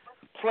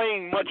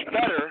playing much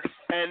better.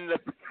 And,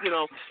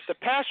 the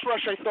pass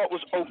rush I thought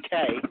was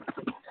okay.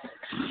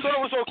 So it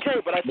was okay,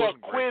 but I thought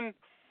Quinn,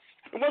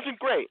 it wasn't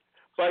great.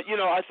 But,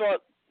 I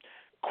thought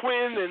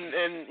Quinn and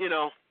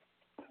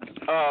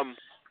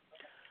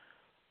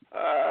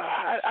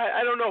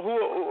I don't know who,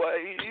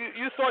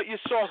 you thought you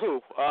saw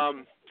who?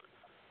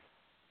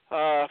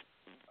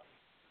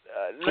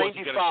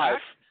 95.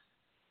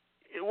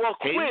 Well,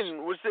 Hayes?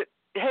 Quinn, was it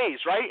Hayes,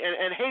 right?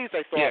 And Hayes,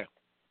 I thought,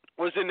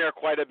 was in there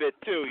quite a bit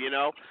too,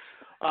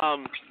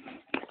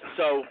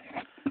 So,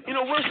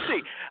 we'll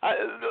see.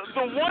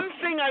 The one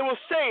thing I will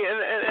say,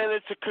 and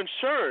it's a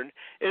concern,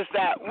 is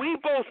that we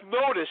both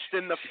noticed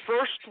in the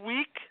first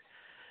week,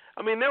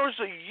 there was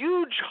a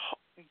huge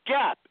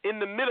gap in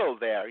the middle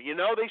there.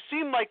 They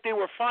seemed like they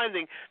were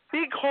finding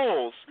big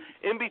holes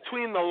in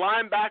between the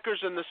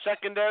linebackers and the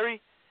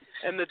secondary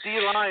and the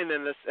D-line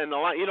and the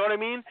line. You know what I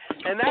mean?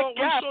 And that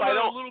gap, we saw that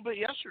a little bit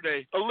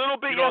yesterday. A little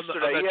bit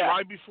yesterday, the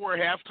drive before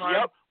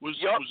halftime was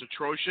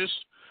atrocious.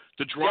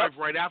 The drive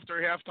right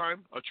after halftime,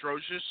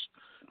 atrocious.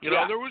 There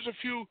was a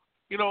few.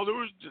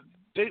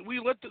 We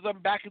let them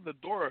back in the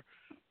door.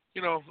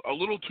 A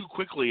little too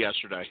quickly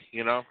yesterday.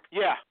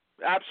 Yeah,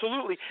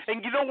 absolutely.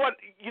 And you know what?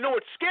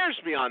 What scares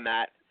me on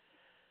that?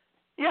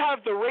 You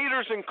have the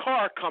Raiders and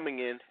Carr coming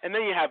in, and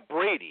then you have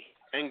Brady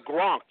and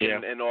Gronk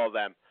and all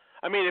them.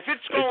 If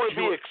it's going to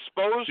be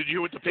exposed, did you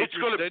hear what the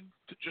Patriots did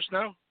just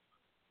now?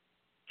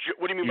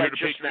 What do you mean by the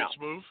just Patriots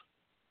now? Move?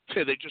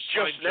 Yeah, they just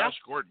signed Josh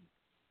Gordon.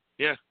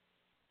 Yeah.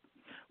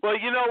 Well,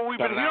 we've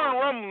been hearing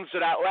rumblings of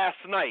that last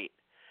night.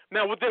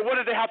 Now, what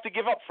did they have to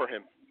give up for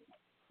him?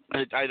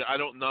 I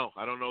don't know.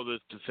 I don't know the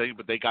thing,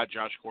 but they got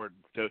Josh Gordon.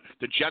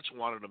 The Jets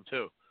wanted him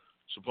too.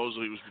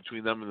 Supposedly it was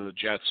between them and the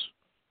Jets.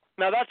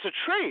 Now that's a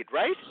trade,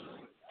 right?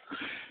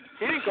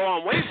 He didn't go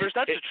on waivers.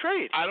 That's a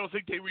trade. I don't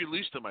think they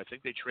released him. I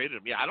think they traded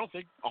him. Yeah, I don't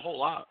think a whole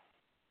lot.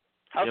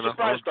 How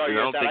surprised are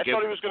you at that? I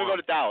thought he was going to go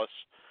to Dallas.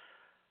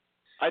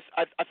 I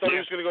thought he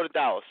was going to go to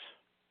Dallas.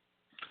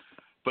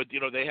 But,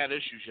 they had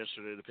issues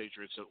yesterday, the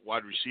Patriots, at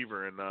wide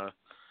receiver, and,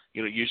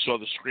 you saw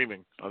the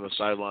screaming on the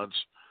sidelines.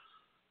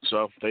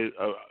 So, they,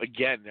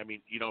 again,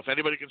 if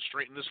anybody can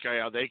straighten this guy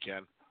out, they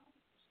can.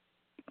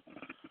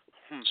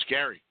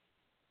 Scary,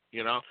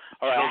 All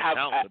right, no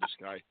talent for this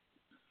guy.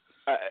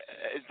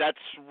 That's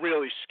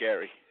really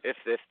scary if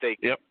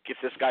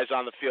this guy's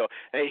on the field.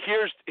 Hey,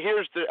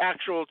 here's the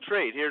actual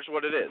trade. Here's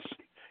what it is.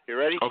 You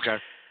ready? Okay.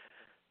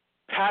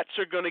 Pats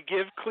are going to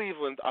give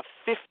Cleveland a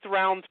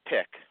 5th-round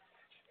pick.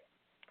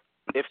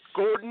 If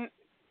Gordon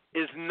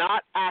is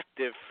not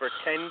active for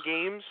 10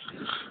 games,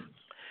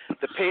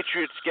 the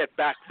Patriots get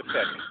back the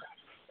pick.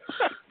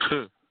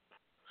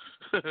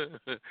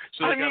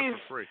 So they got it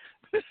for free.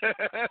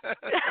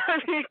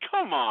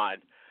 Come on.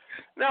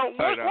 Now,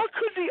 what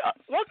could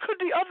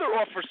the other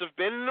offers have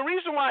been? And the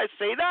reason why I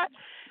say that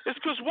is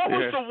because what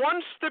was the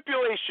one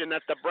stipulation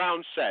that the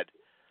Browns said?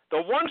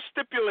 The one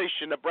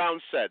stipulation the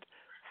Browns said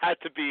had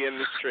to be in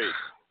this trade.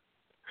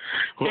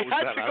 He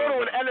had to go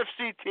to an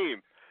NFC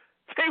team.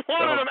 They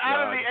wanted him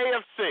out of the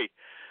AFC.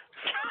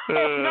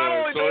 Not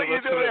only don't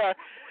you do that,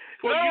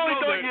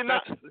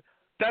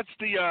 that's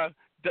the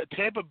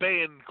Tampa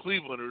Bay and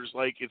Cleveland it's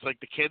like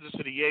the Kansas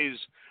City A's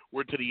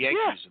were to the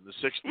Yankees in the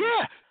 60s.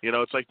 Yeah.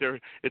 It's like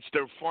their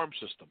farm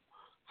system.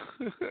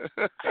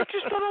 I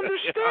just don't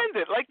understand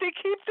it. Like they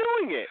keep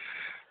doing it.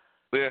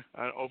 Yeah,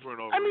 over and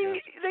over.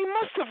 again. They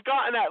must have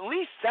gotten at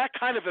least that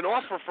kind of an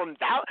offer from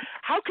Dallas.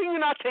 How can you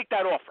not take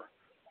that offer?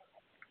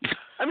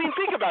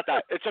 Think about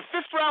that. It's a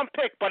 5th-round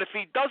pick, but if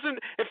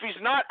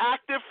he's not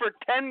active for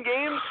 10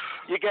 games,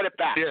 you get it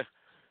back. Yeah.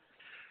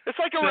 It's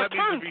like a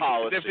return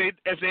policy.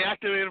 If they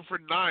activate him for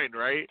 9,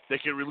 right, they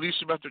can release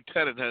him after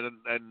 10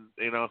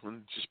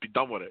 and just be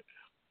done with it.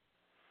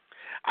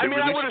 I would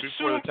assume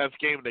before the 10th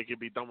game they can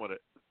be done with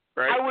it.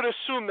 Right? I would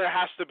assume there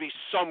has to be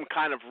some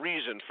kind of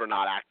reason for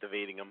not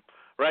activating him,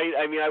 right?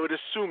 I would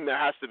assume there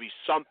has to be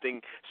some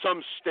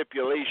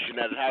stipulation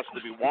that it has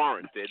to be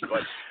warranted,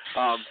 but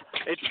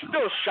it's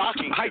still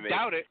shocking to me. I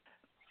doubt it.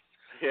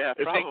 Yeah,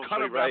 if probably they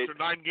cut him right. after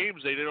 9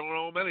 games, they don't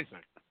owe him anything.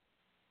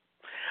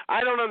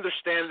 I don't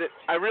understand it.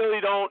 I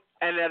really don't.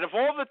 And out of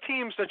all the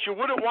teams that you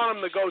wouldn't want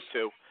him to go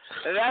to,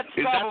 that's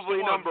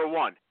probably number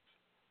one.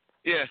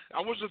 Yeah, I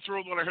wasn't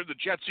thrilled when I heard the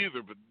Jets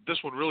either, but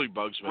this one really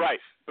bugs me.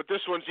 Right, but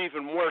this one's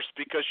even worse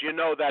because you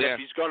know that if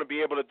he's going to be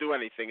able to do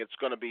anything, it's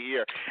going to be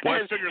here. Well,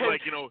 I figured,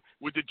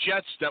 with the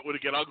Jets, that would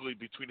get ugly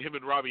between him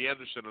and Robbie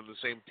Anderson on the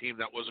same team.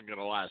 That wasn't going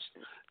to last.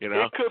 It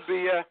could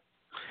be,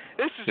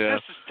 This is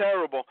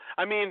terrible.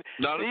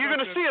 You're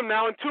going to see him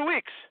now in 2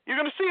 weeks. You're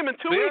going to see him in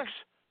 2 weeks.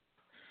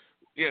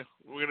 Yeah,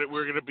 we're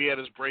gonna be at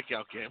his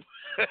breakout game.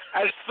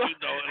 I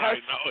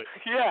know it.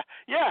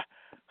 Yeah.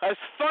 As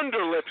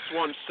Thunderlips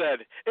once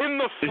said, "In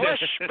the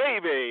flesh,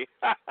 baby."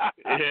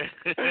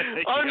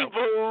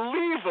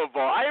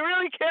 Unbelievable! I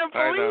really can't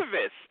believe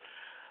this.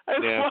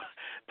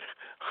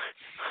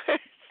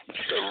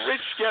 The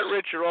rich get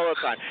richer all the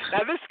time.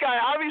 Now, this guy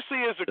obviously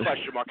is a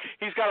question mark.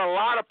 He's got a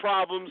lot of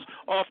problems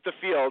off the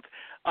field,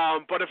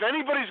 but if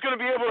anybody's going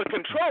to be able to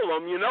control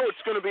him,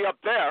 it's going to be up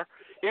there,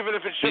 even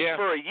if it's just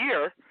for a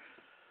year.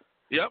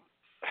 Yep.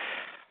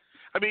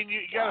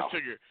 You got to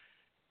figure,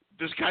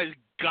 this guy's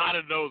got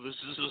to know this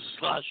is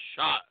his last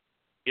shot,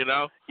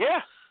 Yeah.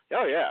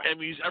 Oh, yeah.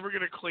 He's ever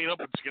going to clean up,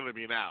 it's going to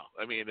be now.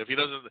 If he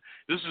doesn't,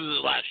 this is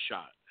his last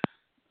shot.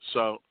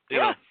 So, you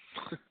know.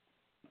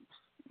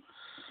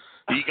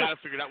 You got to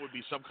figure that would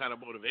be some kind of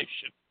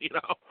motivation, You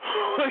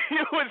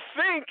would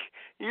think.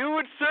 You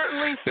would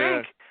certainly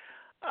think.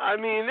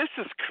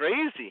 This is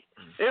crazy.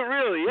 It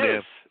really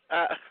is.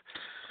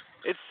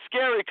 it's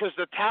scary because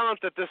the talent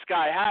that this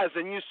guy has,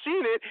 and you've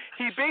seen it.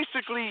 He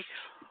basically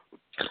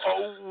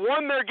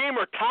won their game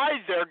or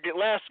tied their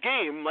last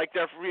game. Like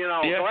the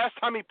last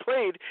time he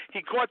played,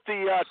 he caught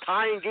the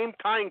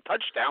game-tying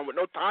touchdown with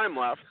no time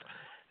left.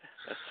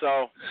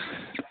 So,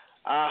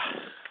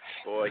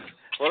 boy.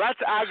 Well, that's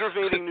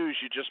aggravating news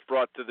you just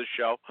brought to the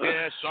show.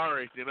 Yeah,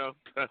 sorry.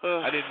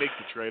 I didn't make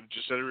the trade.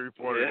 Just said we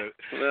reported it.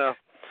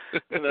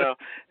 No.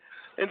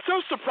 And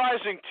so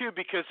surprising, too,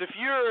 because if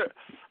you're,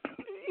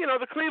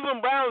 the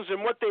Cleveland Browns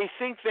and what they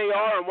think they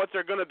are and what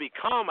they're going to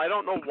become, I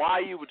don't know why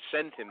you would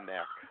send him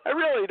there. I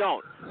really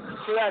don't.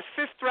 For that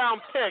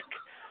fifth-round pick,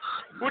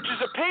 which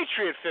is a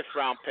Patriot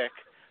fifth-round pick,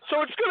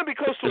 so it's going to be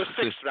close to a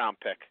sixth-round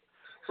pick,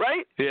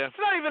 right? Yeah. It's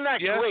not even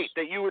that great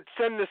that you would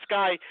send this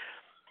guy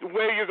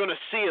where you're going to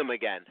see him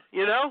again,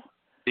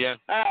 Yeah.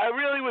 I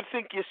really would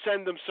think you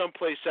send him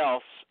someplace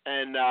else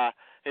and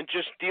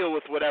just deal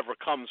with whatever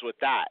comes with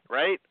that,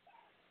 right?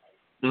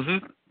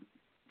 Mm-hmm.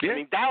 Yeah. I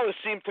mean, Dallas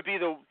seemed to be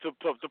the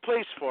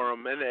place for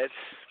him, and it's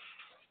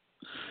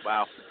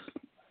wow.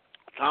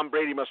 Tom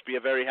Brady must be a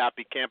very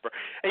happy camper.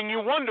 And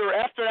you wonder,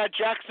 after that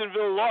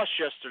Jacksonville loss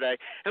yesterday,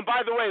 and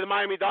by the way, the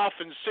Miami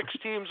Dolphins, 6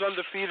 teams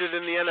undefeated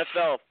in the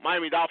NFL.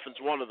 Miami Dolphins,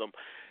 one of them.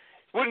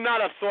 Would not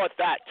have thought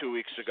that 2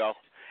 weeks ago.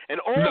 And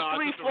all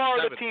 3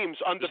 Florida teams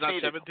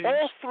undefeated.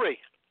 All 3.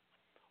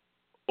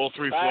 All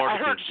 3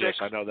 Florida heard teams, 6.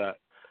 yes, I know that.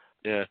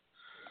 Yeah.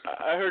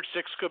 I heard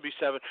 6, could be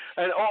 7.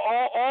 And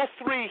all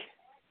 3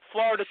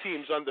 Florida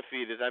teams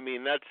undefeated. I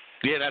mean, that's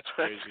crazy.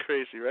 That's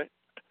crazy, right?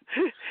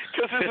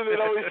 Because isn't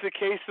it always the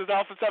case the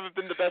Dolphins haven't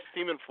been the best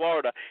team in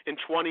Florida in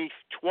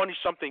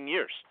 20-something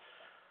years?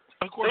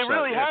 Of course they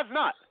really have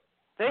not.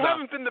 They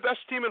haven't been the best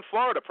team in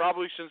Florida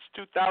probably since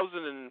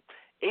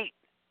 2008.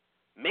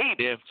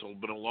 Maybe. Yeah, it's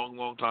been a long,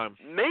 long time.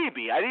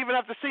 Maybe. I'd even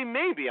have to say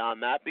maybe on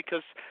that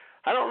because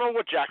I don't know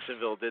what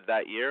Jacksonville did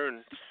that year,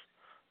 and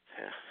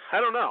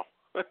I don't know.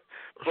 But,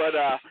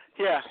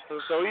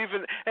 so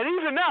even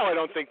now I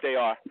don't think they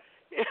are.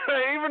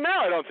 Even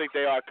now I don't think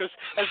they are because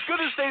as good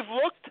as they've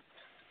looked,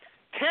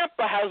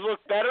 Tampa has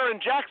looked better, and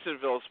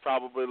Jacksonville's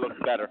probably looked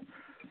better.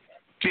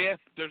 Yeah,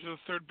 they're the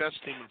 3rd best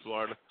team in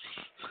Florida.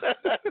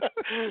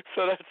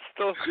 So that's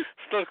still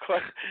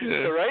quite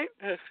right.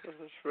 That's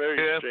very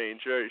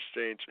strange, very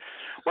strange.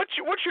 What's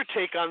your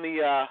take on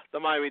the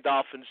Miami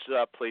Dolphins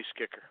place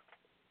kicker?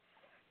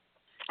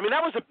 I mean,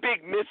 that was a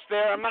big miss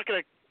there. I'm not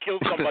going to kill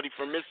somebody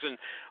for missing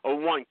a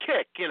one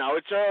kick.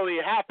 It's early.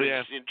 It happens.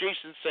 Yeah.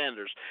 Jason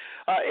Sanders.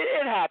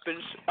 It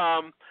happens.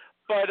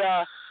 But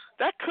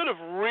that could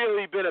have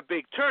really been a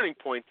big turning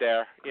point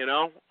there.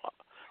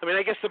 I mean,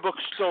 I guess the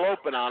book's still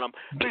open on him.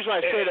 The reason why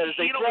I say that is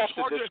they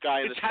drafted this guy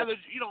in the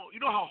you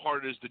know how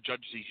hard it is to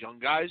judge these young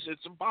guys?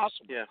 It's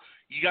impossible. Yeah.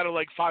 You got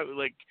to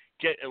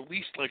get at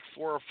least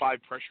 4 or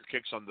 5 pressure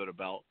kicks under the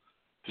belt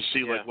to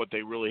see what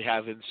they really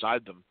have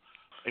inside them.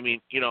 I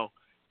mean,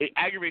 it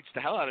aggravates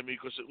the hell out of me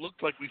because it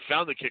looked like we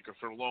found the kicker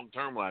for long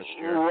term last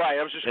year. Right.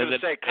 I was just going to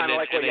say, kind of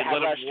like what you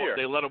had last year.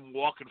 They let him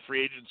walk in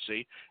free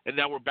agency, and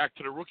now we're back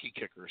to the rookie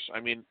kickers. I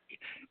mean,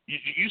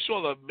 you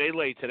saw the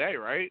melee today,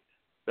 right?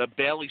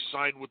 Bailey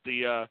signed with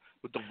the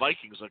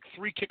Vikings.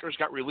 3 kickers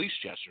got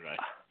released yesterday.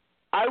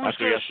 I was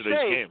after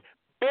yesterday's game.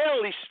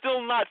 Bailey's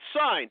still not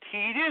signed. He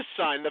is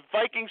signed. The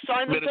Vikings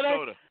signed him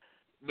today?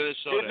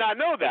 Minnesota. Did not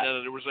know that. And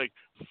then there was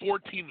 4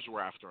 teams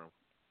were after him.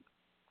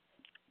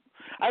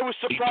 I was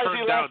surprised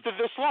he lasted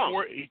this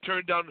long. He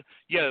turned down.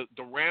 Yeah,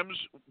 the Rams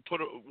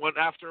went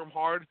after him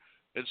hard,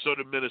 and so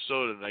did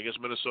Minnesota. And I guess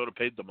Minnesota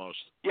paid the most.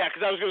 Yeah,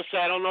 because I was going to say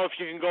I don't know if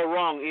you can go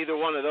wrong either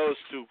one of those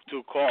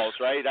two calls,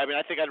 right? I mean,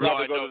 I think I'd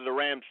rather go to the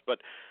Rams,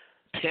 but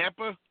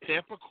Tampa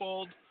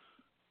called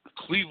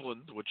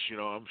Cleveland, which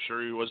I'm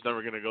sure he was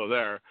never going to go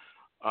there.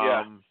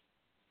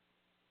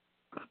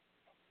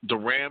 The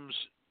Rams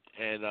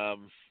and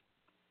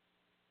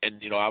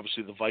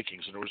obviously the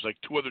Vikings, and there was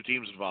 2 other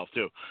teams involved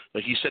too.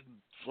 He said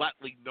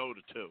flatly no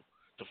to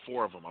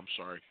 4 of them. I'm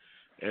sorry,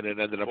 and it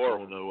ended up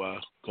going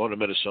to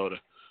Minnesota.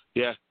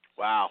 Yeah.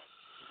 Wow.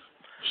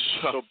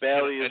 So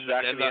Bailey is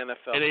back in the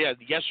NFL. And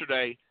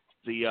yesterday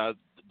the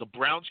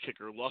Browns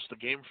kicker lost the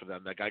game for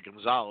them. That guy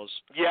Gonzalez.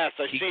 Yes,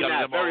 I seen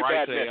that. Very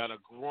bad miss on a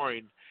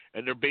groin,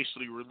 and they're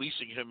basically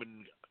releasing him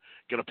and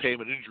going to pay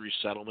him an injury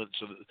settlement.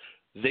 So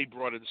they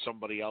brought in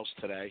somebody else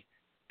today,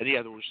 and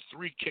there was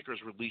 3 kickers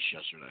released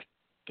yesterday.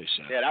 They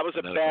said. Yeah, that was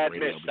a bad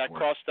miss. That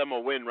cost them a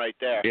win right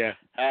there. Yeah.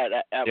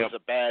 That was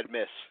a bad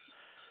miss.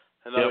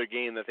 Another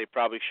game that they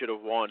probably should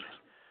have won.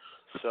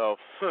 So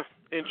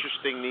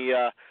interesting.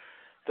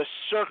 The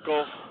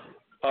circle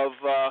of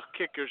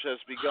kickers has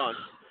begun.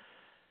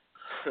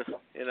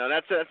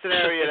 That's an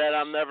area that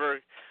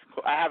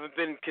I haven't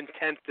been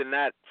content in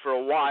that for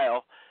a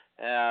while.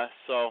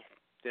 So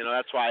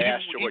that's why I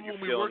asked you what you're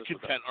feeling. Even when we were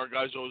content, our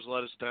guys always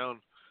let us down.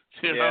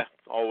 Yeah,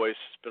 always.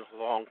 It's been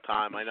a long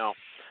time. I know.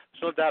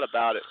 There's no doubt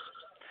about it.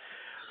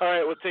 All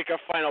right, we'll take our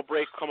final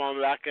break. Come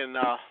on back and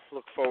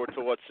look forward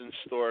to what's in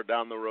store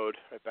down the road.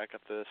 Right back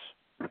after this.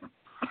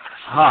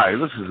 Hi,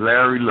 this is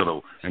Larry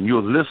Little, and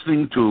you're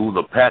listening to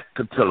the Pat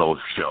Catello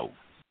Show.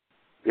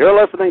 You're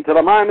listening to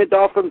the Miami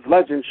Dolphins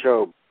Legend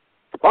Show,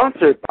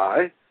 sponsored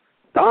by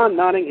Don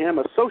Nottingham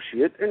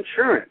Associates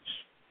Insurance.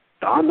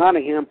 Don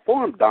Nottingham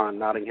formed Don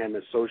Nottingham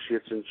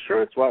Associates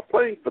Insurance while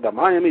playing for the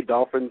Miami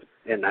Dolphins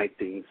in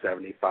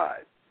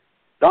 1975.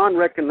 Don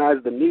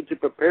recognized the need to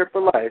prepare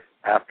for life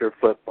after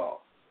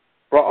football.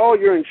 For all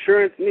your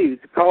insurance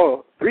needs,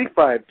 call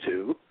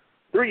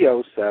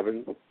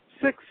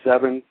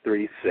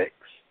 352-307-6736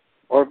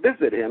 or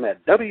visit him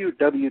at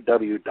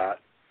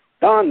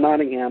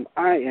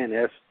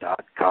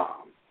www.donnottinghamins.com.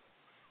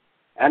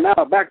 And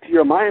now back to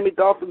your Miami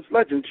Dolphins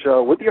Legend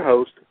Show with your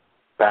host,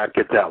 Pat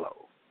Catello.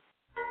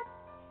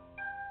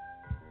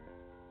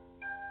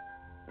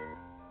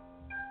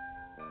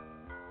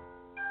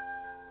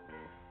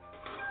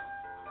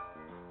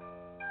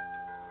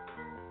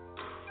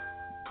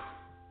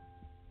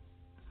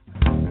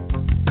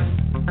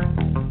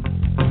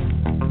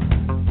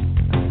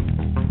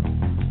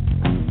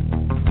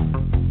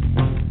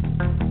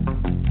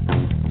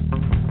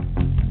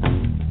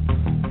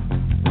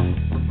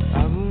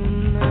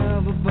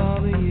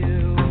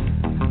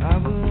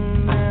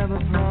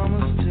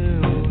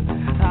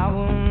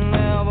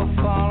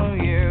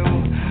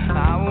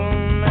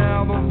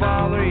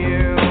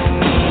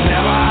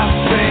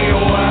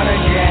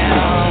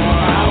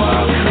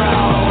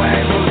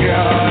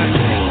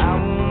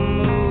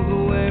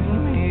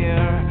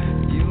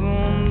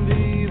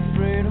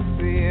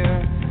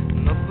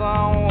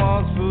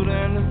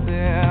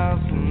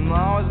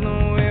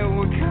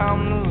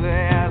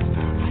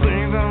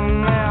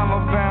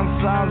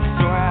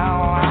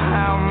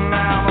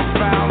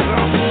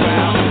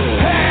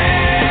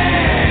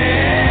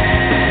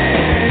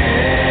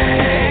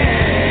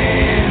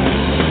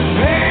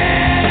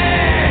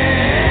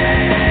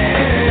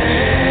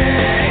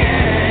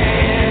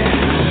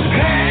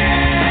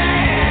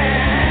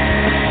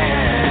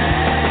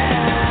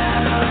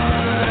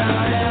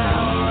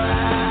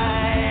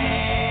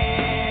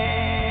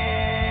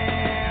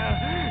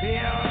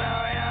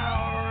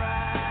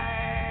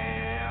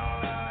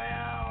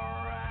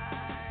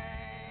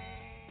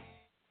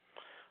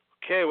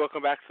 Okay,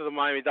 welcome back to the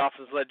Miami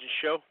Dolphins Legend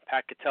Show.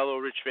 Pat Catello,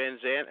 Rich Van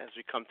Zant, as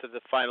we come to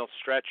the final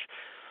stretch.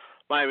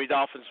 Miami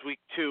Dolphins Week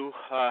 2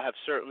 have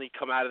certainly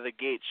come out of the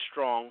gate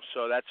strong,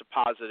 so that's a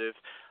positive.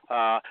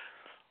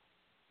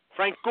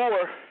 Frank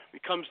Gore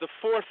becomes the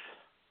 4th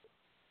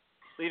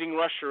leading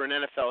rusher in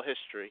NFL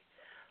history.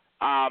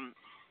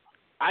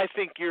 I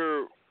think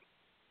you're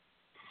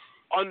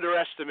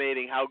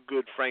underestimating how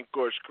good Frank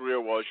Gore's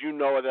career was. You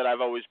know that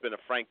I've always been a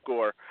Frank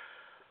Gore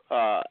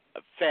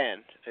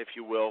fan, if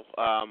you will.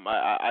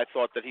 I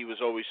thought that he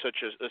was always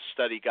such a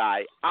steady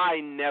guy. I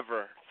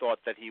never thought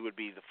that he would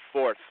be the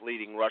 4th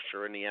leading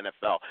rusher in the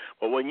NFL.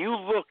 But when you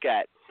look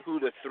at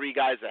who the 3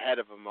 guys ahead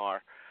of him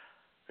are,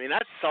 I mean,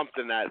 that's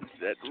something that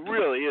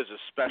really is a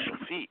special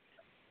feat.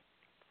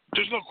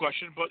 There's no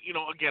question, but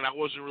again, I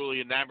wasn't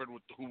really enamored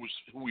with who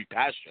we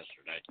passed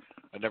yesterday.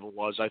 I never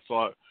was. I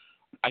thought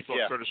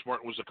Curtis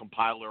Martin was a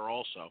compiler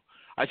also.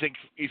 I think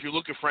if you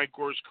look at Frank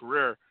Gore's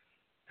career,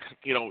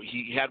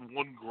 he had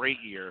one great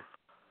year,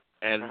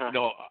 and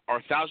are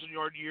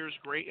 1,000-yard years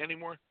great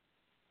anymore?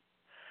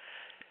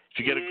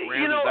 To get a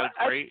grand, is that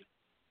great?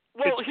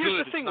 Well, it's here's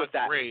good. the thing it's with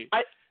that.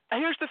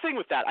 Here's the thing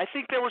with that. I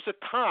think there was a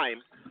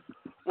time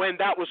when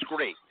that was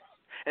great,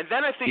 and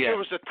then I think there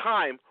was a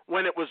time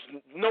when it was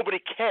nobody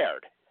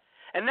cared,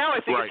 and now I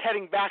think it's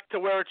heading back to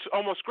where it's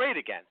almost great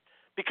again.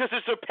 Because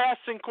it's a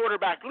passing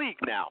quarterback league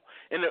now,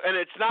 and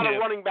it's not a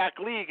running back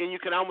league, and you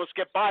can almost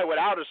get by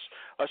without a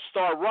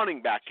star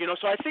running back.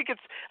 So I think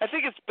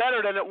it's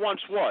better than it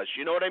once was.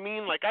 You know what I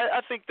mean? Like I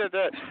think that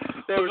there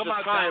was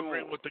a time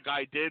when what the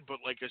guy did,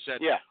 but like I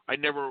said, I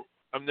never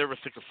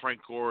think of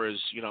Frank Gore as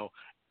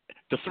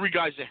the 3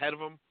 guys ahead of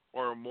him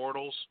are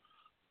immortals.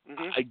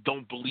 Mm-hmm. I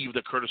don't believe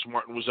that Curtis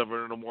Martin was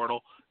ever an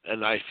immortal,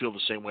 and I feel the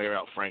same way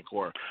about Frank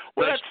Gore.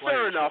 Well, that's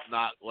fair enough.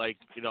 Not like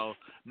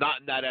not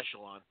in that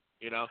echelon.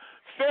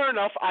 Fair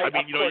enough. I mean,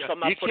 of course, I'm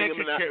not putting him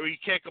in that. You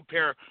can't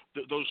compare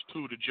those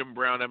 2 to Jim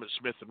Brown, Emmitt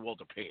Smith, and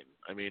Walter Payton.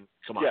 I mean,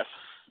 come on. Yes.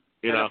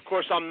 Of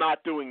course, I'm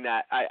not doing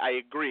that. I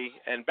agree.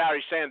 And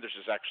Barry Sanders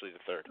is actually the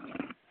 3rd.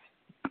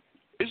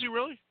 Is he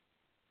really?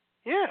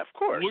 Yeah, of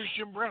course. Where's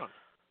Jim Brown?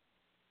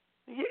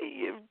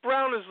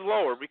 Brown is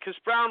lower because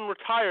Brown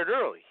retired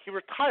early. He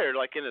retired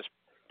like in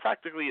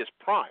practically his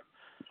prime.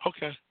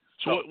 Okay.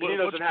 So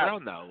what's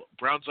Brown now?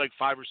 Brown's like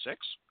 5 or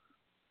 6?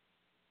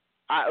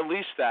 At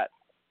least that.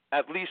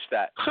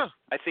 Huh.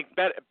 I think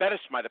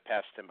Bettis might have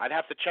passed him. I'd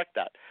have to check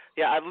that.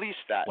 Yeah, at least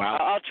that. Wow.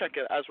 I'll check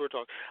it as we're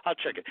talking. I'll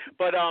check it.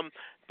 But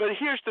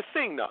here's the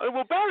thing, though.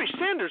 Well, Barry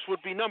Sanders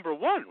would be number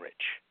 1,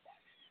 Rich.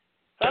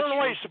 I don't know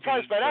why you're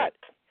surprised by that.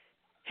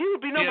 He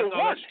would be number 1.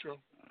 That's true.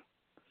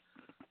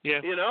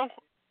 Yeah. Well,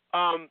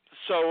 but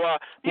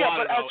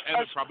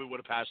Emmett probably would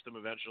have passed him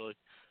eventually.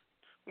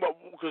 Well,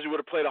 because he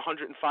would have played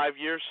 105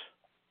 years.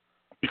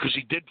 Because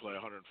he did play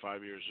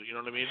 105 years, you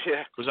know what I mean?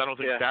 Yeah. Because I don't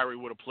think Barry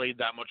would have played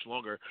that much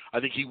longer. I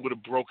think he would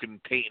have broken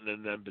Peyton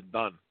and then been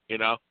done,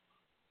 Because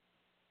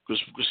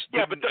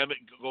didn't Emmett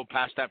go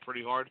past that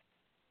pretty hard?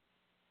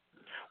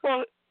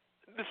 Well,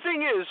 the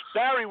thing is,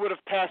 Barry would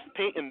have passed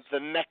Peyton the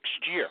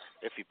next year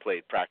if he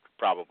played,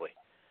 probably.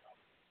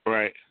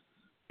 Right.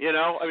 You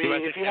know, I mean,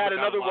 if he had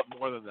another a lot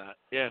more than that,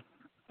 yeah.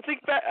 I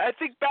think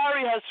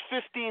Barry has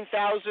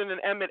 15,000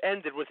 and Emmett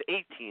ended with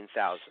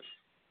 18,000.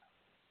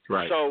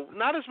 Right. So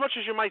not as much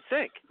as you might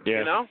think. Yeah.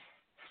 You know.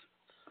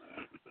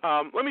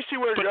 Let me see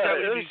where. But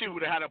let me see.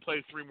 Would have had to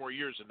play 3 more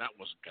years, and that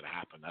wasn't going to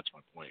happen. That's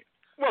my point.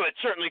 Well, it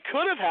certainly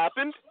could have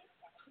happened.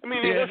 I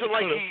mean, it wasn't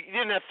like he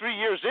didn't have 3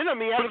 years in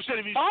him. He had 5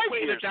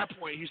 years. At that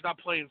point, he's not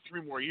playing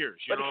 3 more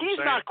years. But he's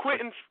not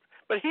quitting.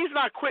 But he's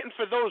not quitting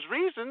for those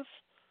reasons.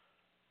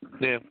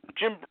 Yeah.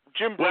 Jim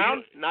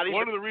Brown, not even.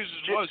 One of the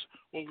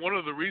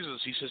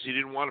reasons he says he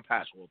didn't want to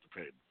pass Walter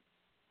Payton.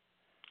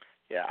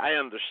 Yeah, I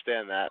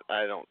understand that.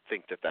 I don't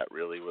think that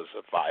really was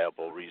a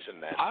viable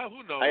reason then.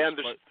 Who knows? I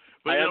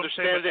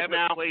understand it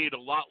now. Emmett played a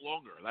lot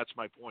longer. That's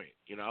my point.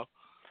 You know.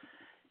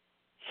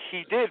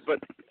 He did, but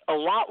a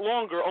lot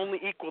longer only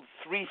equaled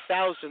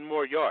 3,000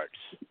 more yards.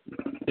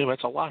 Yeah,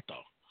 that's a lot,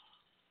 though.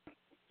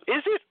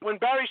 Is it? When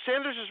Barry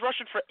Sanders is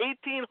rushing for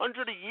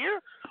 1,800 a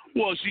year?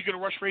 Well, is he going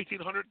to rush for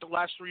 1,800 the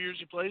last 3 years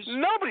he plays?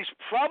 Nobody's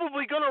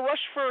probably going to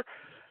rush for.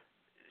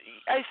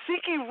 I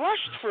think he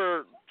rushed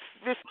for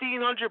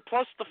 1,500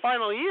 plus the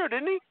final year,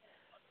 didn't he?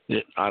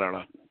 Yeah, I don't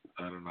know.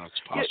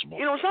 It's possible.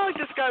 You know, it's not like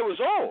this guy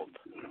was old.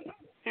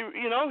 He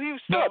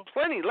still had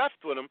plenty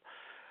left with him.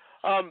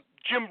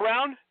 Jim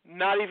Brown,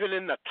 not even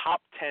in the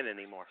top 10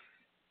 anymore.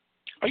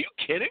 Are you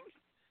kidding?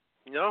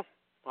 No,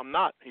 I'm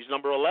not. He's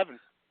number 11.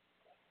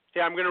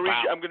 Yeah, I'm gonna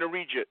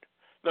read you.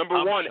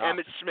 Number 1, shocked.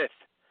 Emmitt Smith.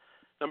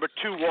 Number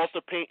 2,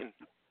 Walter Payton.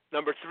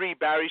 Number 3,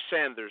 Barry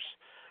Sanders.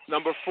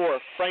 Number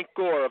 4, Frank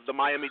Gore of the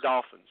Miami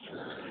Dolphins.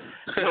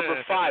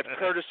 Number 5,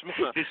 Curtis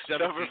Martin. He's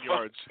 17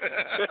 yards.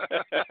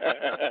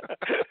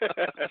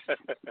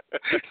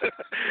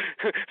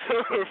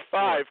 Number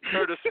 5,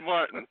 Curtis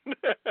Martin.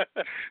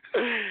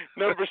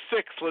 Number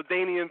 6,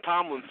 LaDainian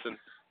Tomlinson.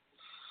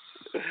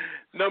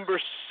 Number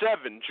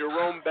 7,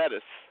 Jerome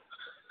Bettis.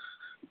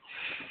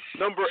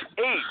 Number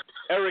 8,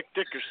 Eric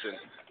Dickerson.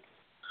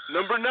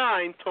 Number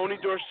 9, Tony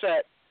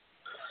Dorsett.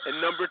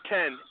 And number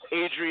 10,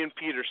 Adrian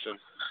Peterson.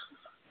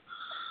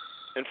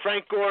 And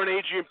Frank Gore and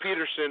Adrian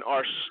Peterson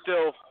are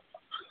still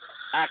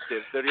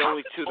active. They're the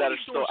only two that are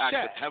still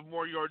active. Have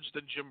more yards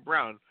than Jim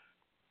Brown.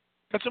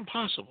 That's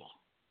impossible.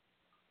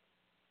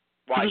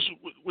 Why? Because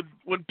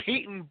when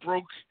Peyton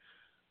broke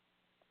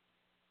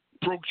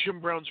Jim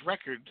Brown's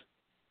record,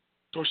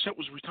 Dorsett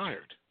was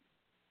retired.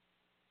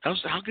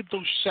 How could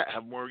Dorsett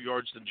have more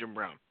yards than Jim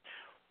Brown?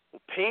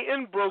 Well,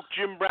 Peyton broke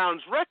Jim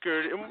Brown's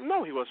record.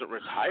 No, he wasn't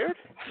retired.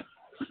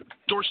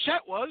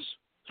 Dorsett was.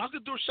 How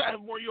could Dorsett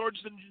have more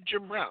yards than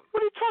Jim Brown?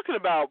 What are you talking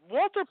about?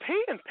 Walter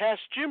Payton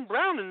passed Jim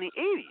Brown in the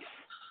 80s.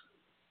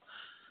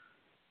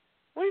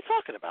 What are you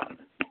talking about?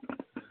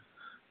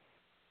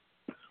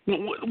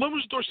 When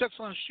was Dorsett's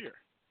last year?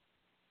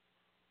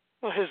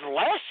 Well, his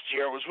last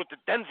year was with the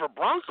Denver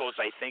Broncos,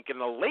 I think, in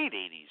the late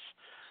 80s.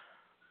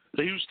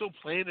 So he was still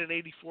playing in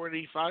 84 and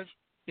 85?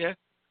 Yeah?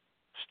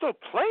 Still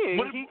playing?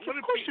 Of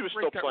course he was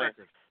still playing.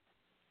 Record?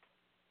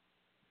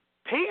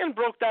 Peyton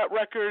broke that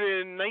record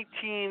in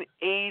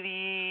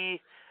 1987.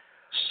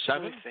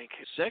 I think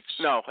 6?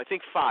 No, I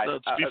think 5. No,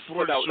 it's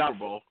before the Super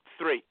Bowl.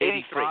 3.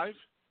 85? I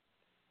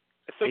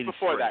think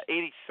before that,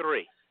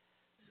 83.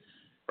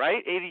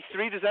 Right?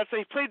 83. Does that say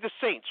he played the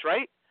Saints,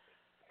 right?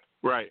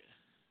 Right.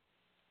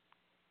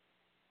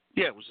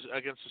 Yeah, it was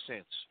against the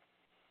Saints.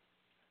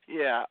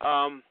 Yeah.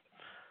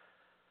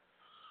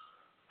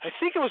 I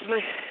think it was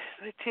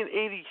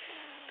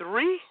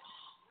 1983.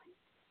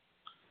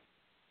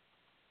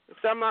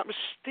 If I'm not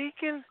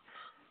mistaken.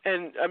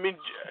 And, I mean,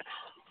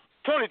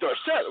 Tony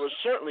Dorsett was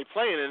certainly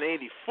playing in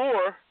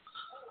 84.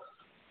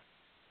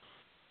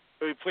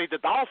 He played the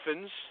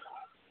Dolphins,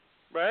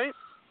 right?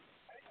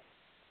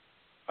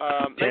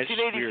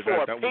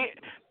 1984.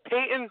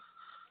 Peyton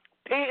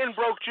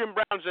broke Jim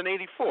Brown's in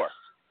 84.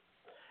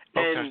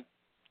 Okay. And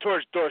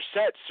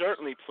Dorsett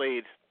certainly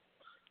played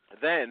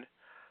then.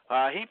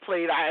 He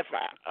played, if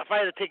I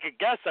had to take a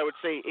guess, I would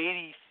say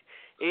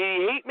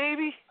 88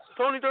 maybe,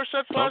 Tony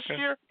Dorsett's last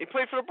year. He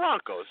played for the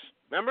Broncos,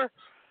 remember?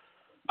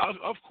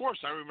 Of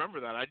course, I remember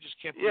that. I just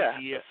can't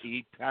believe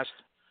he passed,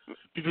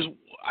 because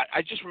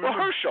I just remember.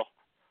 Well,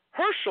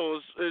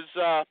 Herschel is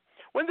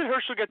when did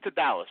Herschel get to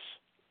Dallas?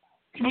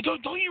 Well,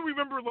 don't you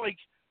remember, like,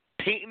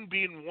 Peyton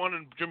being 1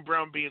 and Jim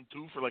Brown being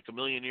 2 for like a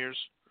million years?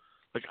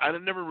 Like, I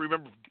never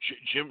remember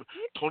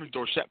Tony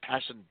Dorsett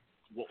passing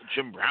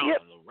Jim Brown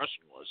on the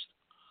rushing list.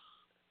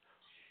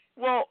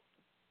 Well,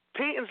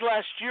 Peyton's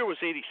last year was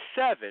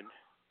 87.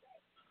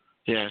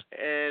 Yeah.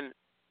 And,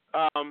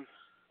 I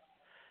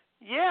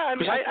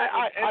mean,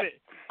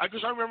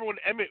 because I remember when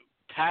Emmett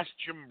passed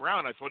Jim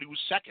Brown, I thought he was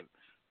second.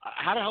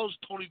 How the hell has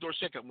Tony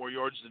Dorsett got more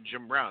yards than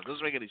Jim Brown? It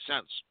doesn't make any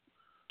sense.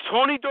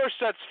 Tony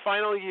Dorsett's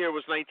final year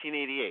was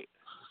 1988.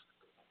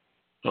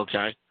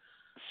 Okay.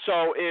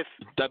 So if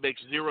that makes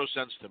zero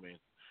sense to me.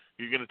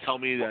 You're going to tell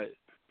me that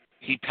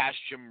he passed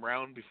Jim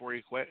Brown before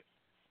he quit?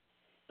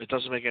 It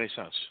doesn't make any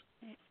sense.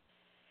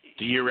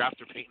 The year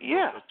after Peyton.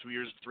 Yeah. 3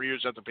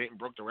 years after Peyton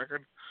broke the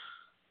record.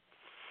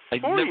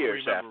 4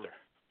 years after.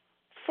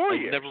 4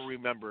 years. I never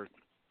remember.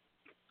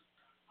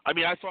 I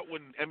mean, I thought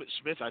Emmitt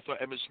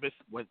Smith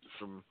went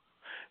from.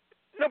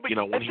 No, but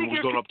when he was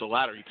going up the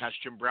ladder, he passed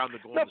Jim Brown to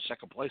go into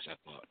second place, I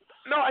thought.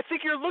 No, I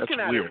think you're looking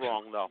That's at weird. it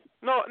wrong, though.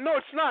 No,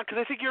 it's not, because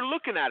I think you're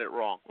looking at it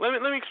wrong. Let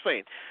me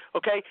explain.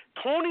 Okay,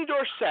 Tony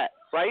Dorsett,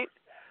 right?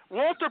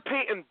 Walter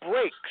Payton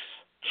breaks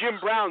Jim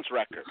Brown's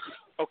record,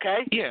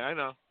 okay? Yeah, I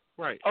know.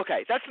 Right.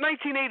 Okay, that's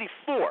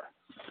 1984.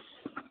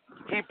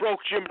 He broke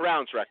Jim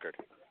Brown's record.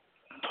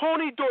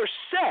 Tony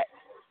Dorsett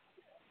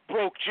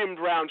broke Jim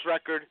Brown's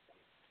record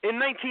in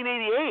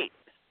 1988.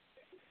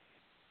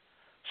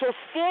 So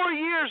 4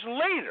 years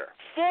later,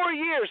 4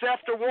 years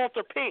after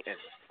Walter Payton,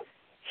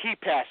 he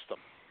passed them.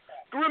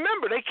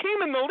 Remember, they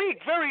came in the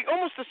league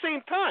almost the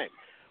same time.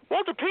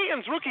 Walter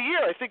Payton's rookie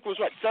year, I think, was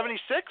what,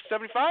 76,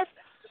 75?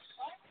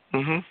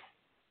 Mm-hmm.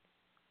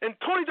 And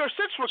Tony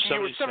Dorsett's rookie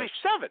year was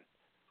 77.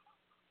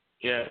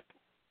 Yeah.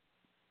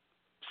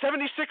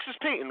 76 is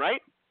Payton,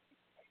 right?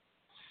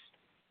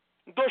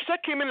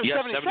 Dorsett came in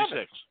 77.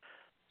 76.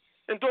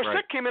 And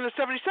Dorsett came in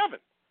 77.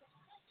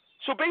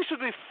 So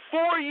basically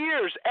 4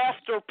 years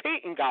after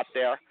Payton got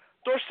there,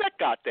 Dorsett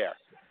got there.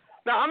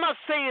 Now, I'm not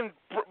saying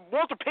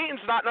Walter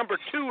Payton's not number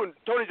 2 and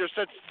Tony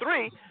Dorsett's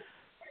 3.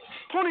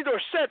 Tony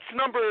Dorsett's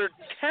number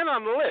 10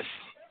 on the list,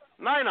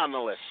 9 on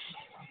the list.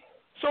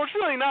 So it's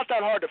really not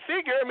that hard to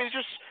figure. I mean,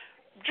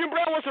 Jim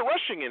Brown wasn't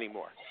rushing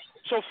anymore.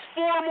 So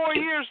 4 more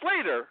years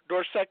later,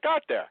 Dorsett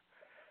got there.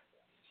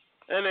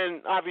 And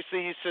then,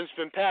 obviously, he's since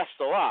been passed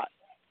a lot.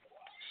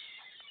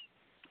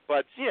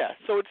 But yeah,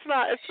 so it's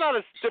not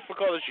as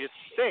difficult as you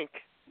think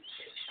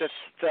to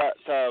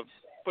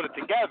put it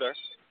together,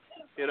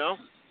 you know.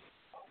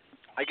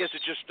 I guess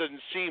it just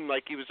doesn't seem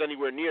like he was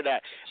anywhere near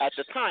that at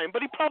the time,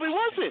 but he probably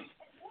wasn't.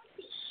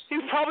 He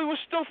probably was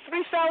still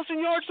 3,000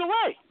 yards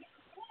away.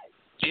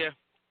 Yeah,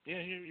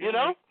 you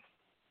know.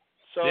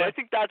 So I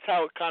think that's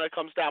how it kind of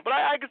comes down. But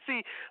I could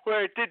see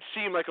where it did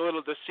seem like a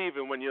little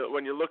deceiving when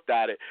you looked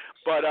at it.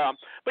 But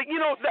you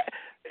know,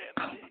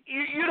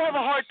 you'd have a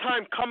hard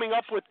time coming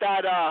up with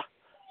that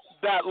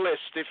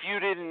list if you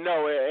didn't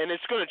know it, and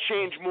it's going to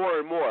change more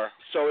and more.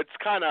 So it's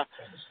kind of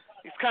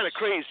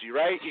crazy,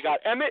 right? You got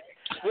Emmett,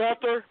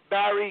 Walter,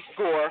 Barry,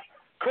 Gore,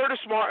 Curtis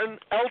Martin,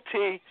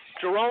 LT,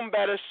 Jerome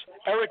Bettis,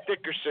 Eric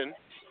Dickerson,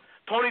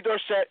 Tony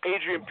Dorsett,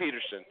 Adrian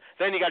Peterson.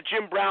 Then you got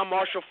Jim Brown,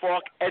 Marshall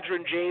Faulk,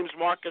 Edgerrin James,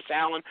 Marcus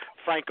Allen,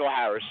 Franco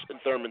Harris, and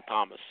Thurman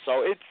Thomas.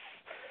 So it's,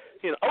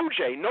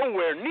 OJ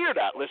nowhere near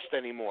that list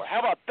anymore. How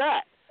about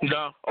that?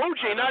 No.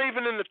 OJ not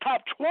even in the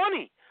top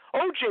 20.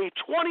 OJ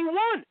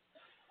 21.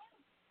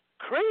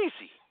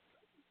 Crazy.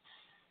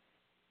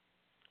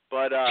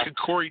 But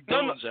Corey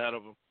Dillon's out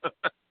of him.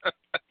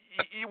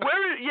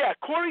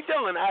 Corey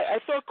Dillon. I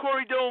thought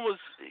Corey Dillon was.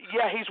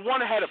 Yeah, he's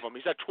one ahead of him.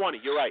 He's at 20.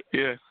 You're right.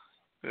 Yeah.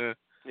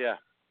 Yeah.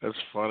 That's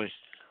funny.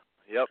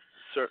 Yep,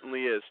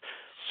 certainly is.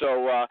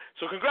 So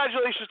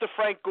congratulations to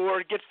Frank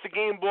Gore. Gets the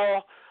game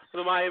ball for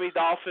the Miami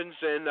Dolphins,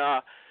 and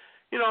now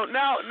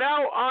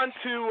on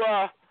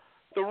to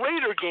the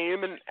Raider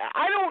game. And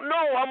I don't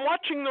know. I'm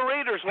watching the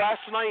Raiders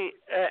last night,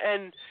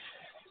 and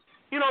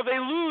they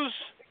lose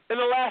in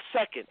the last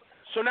second.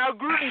 So now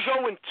Gruden's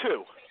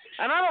 0-2,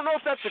 and I don't know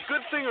if that's a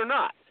good thing or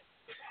not.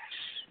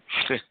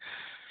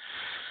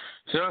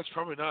 No, it's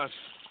probably not.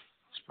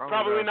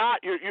 Probably not.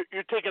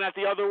 You're taking that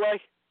the other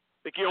way.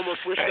 Like you almost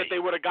wish that they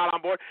would have got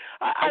on board.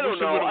 I don't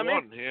know. I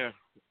mean, yeah.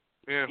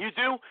 You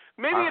do?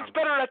 Maybe it's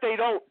better that they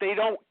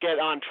don't get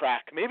on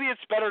track. Maybe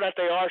it's better that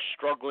they are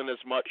struggling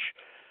as much.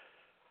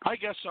 I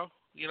guess so.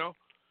 Really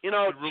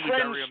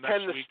trends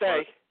tend to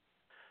stay.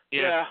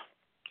 Yeah.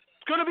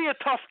 It's going to be a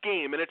tough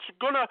game, and it's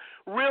going to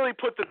really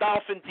put the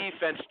Dolphin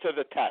defense to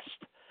the test.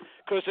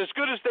 Because as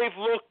good as they've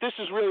looked, this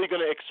is really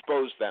going to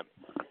expose them.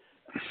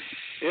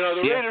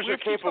 The Raiders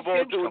are capable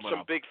of doing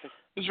some big things.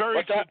 There's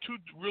two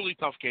really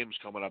tough games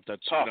coming up.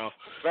 That's tough.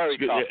 Very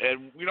tough.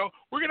 And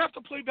we're gonna have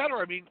to play better.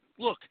 I mean,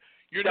 look,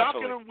 you're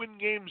Definitely. not gonna win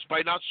games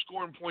by not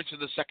scoring points in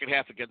the second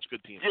half against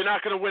good teams. You're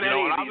not gonna win any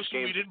of these obviously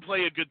games. We didn't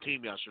play a good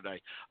team yesterday.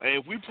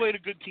 If we played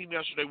a good team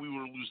yesterday, we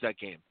would lose that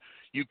game.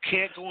 You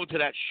can't go into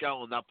that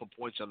shell and not put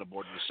points on the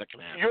board in the second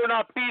half. You're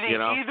not beating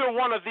either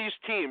one of these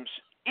teams.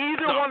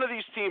 One of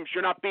these teams,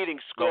 you're not beating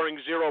scoring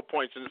 0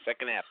 points in the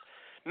second half.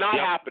 Not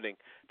happening.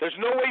 There's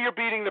no way you're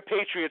beating the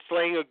Patriots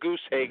laying a goose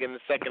egg in the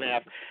second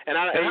half, and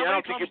I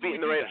don't think you're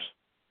beating the Raiders.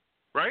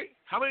 Right?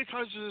 How many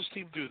times does this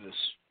team do this?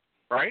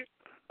 Right?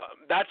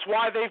 That's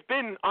why they've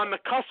been on the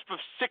cusp of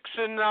 6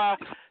 and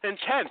 10.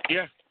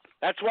 Yeah.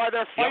 That's why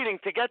they're fighting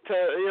to get to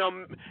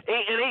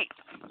 8-8.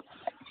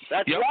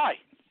 That's why.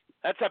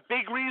 That's a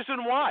big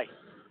reason why.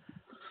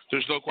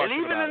 There's no question.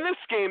 And even in this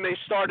game, they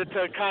started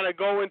to kind of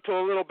go into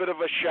a little bit of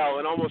a shell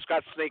and almost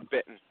got snake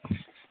bitten.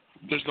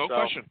 There's no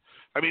question.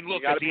 I mean,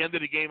 look, at the end of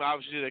the game,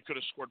 obviously they could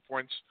have scored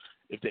points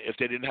if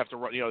they didn't have to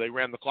run. They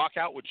ran the clock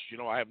out, which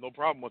I have no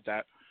problem with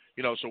that.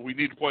 So we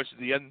needed points at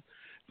the end.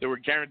 They were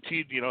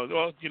guaranteed. You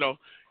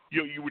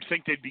would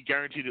think they'd be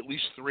guaranteed at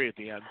least 3 at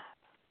the end,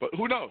 but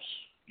who knows?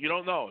 You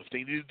don't know. If they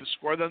needed to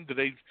score them, did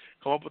they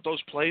come up with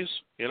those plays?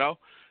 You know?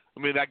 I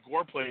mean, that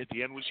Gore play at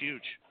the end was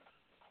huge.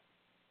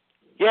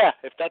 Yeah,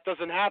 if that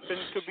doesn't happen,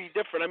 it could be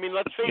different. I mean,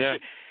 let's face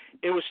it,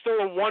 it was still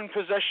a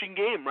one-possession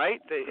game,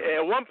 right?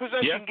 A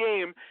one-possession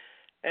game,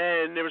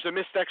 and there was a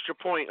missed extra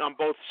point on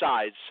both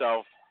sides.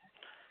 So,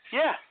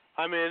 yeah,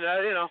 I mean,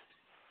 you know,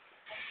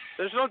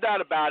 there's no doubt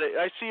about it.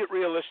 I see it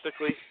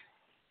realistically.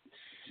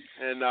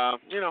 And,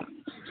 you know,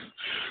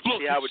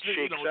 see how it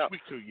shakes out. It's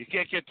week 2. You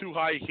can't get too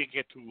high. You can't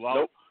get too low.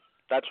 Nope.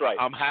 That's right.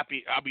 I'm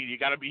happy. I mean, you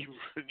got to be,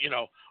 you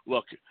know,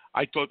 look,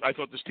 I thought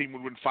this team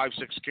would win 5-6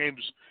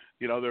 games.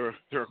 You know,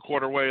 they're a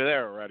quarter way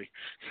there already.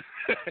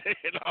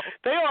 You know?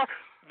 They are.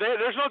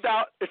 There's no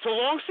doubt. It's a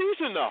long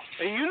season, though.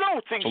 And you know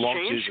things change. It's a long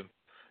season.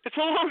 It's a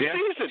long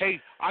season.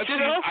 Hey,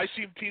 I've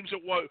seen teams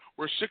that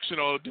were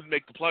 6-0 didn't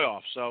make the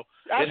playoffs, so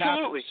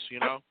absolutely. It happens, you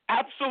know.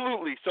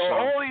 Absolutely. So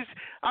always,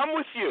 I'm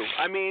with you.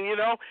 I mean, you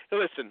know,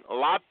 listen, a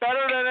lot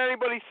better than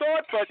anybody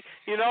thought, but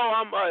you know,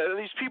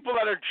 these people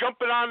that are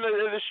jumping on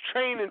this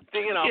train and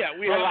you know,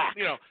 relax.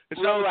 You know, it's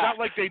not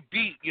like they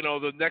beat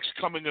the next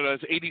coming of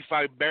the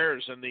 85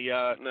 Bears and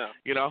the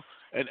you know,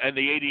 and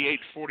the 88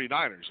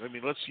 49ers. I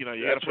mean, you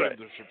got to put it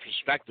into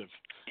perspective.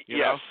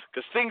 Yes,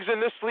 because things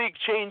in this league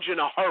change in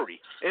a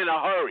hurry.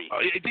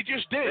 They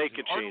just did. They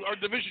could change. Our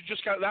division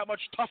just got that much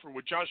tougher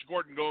with Josh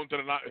Gordon going to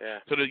the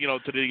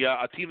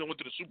team that went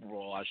to the Super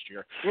Bowl last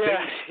year.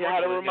 Yeah, you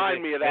had to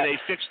remind me of that. And they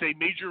fixed a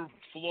major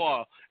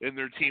flaw in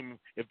their team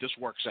if this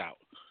works out.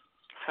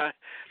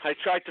 I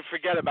tried to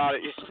forget about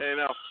it. You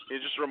know, you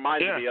just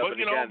reminded me of it again. But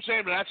you know what I'm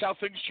saying? But that's how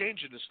things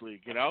change in this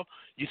league. You know,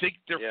 you think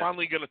they're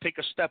finally going to take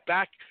a step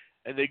back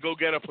and they go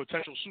get a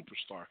potential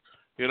superstar.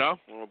 You know?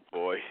 Oh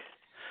boy.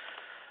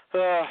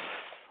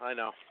 I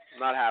know.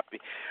 Not happy.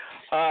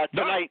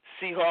 Tonight,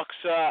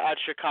 Seahawks at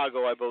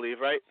Chicago, I believe,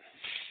 right?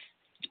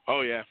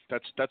 Oh yeah,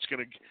 that's going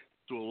to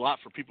do a lot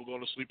for people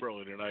going to sleep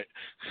early tonight.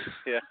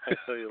 Yeah, I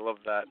know you love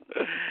that.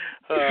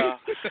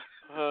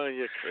 Oh,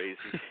 you're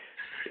crazy.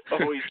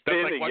 Always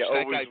been, like and you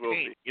always will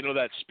paint. be. You know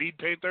that speed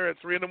painter at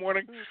 3 a.m?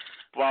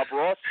 Bob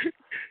Ross?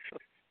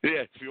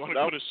 Yeah, if you want to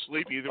go to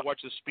sleep, you either watch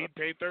the Speed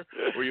Painter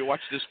or you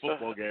watch this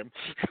football game.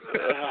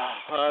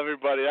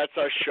 Everybody, that's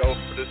our show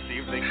for this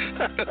evening.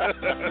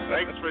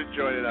 Thanks for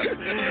joining us.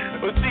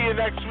 We'll see you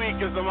next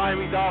week as the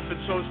Miami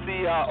Dolphins host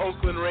the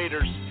Oakland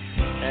Raiders,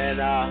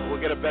 and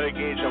we'll get a better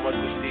gauge on what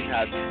this team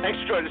has.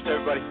 Thanks for joining us,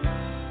 everybody.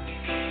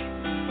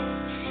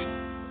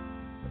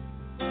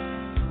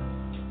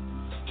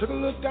 Took a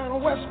look down a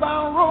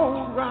westbound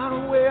road, right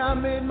away I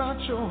made my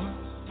choice.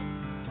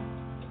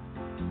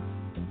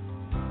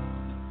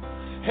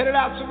 Headed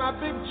out to my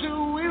big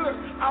two-wheeler,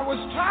 I was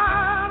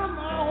tired of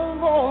my own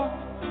voice.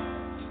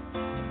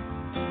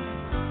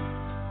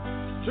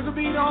 Took a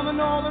beat on the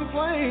northern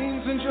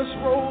plains and just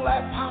rolled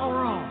that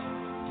power on.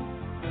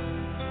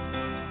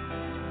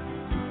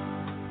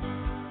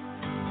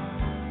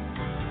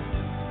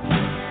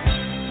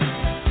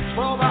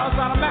 $12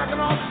 out of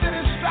Mackinac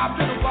City,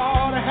 stopped in a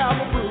bar to have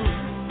a brew.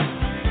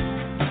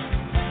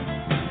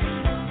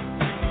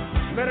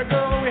 Met a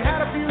girl and we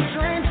had a few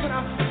drinks and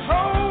I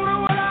told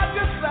her what I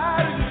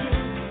decided to do.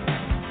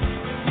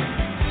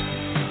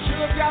 She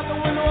looked out the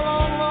window a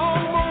long,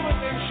 long moment,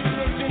 then she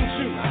looked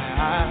into my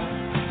eyes.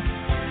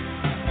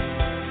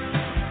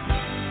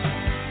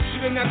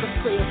 She didn't have to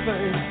say a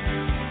thing.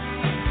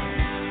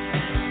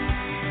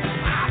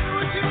 I knew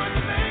what she was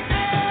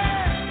thinking.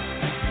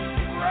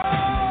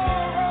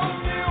 Roll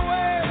me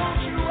away,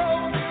 won't you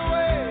roll me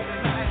away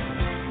tonight?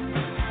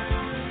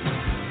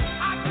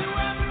 I too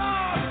am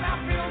lost, I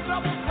feel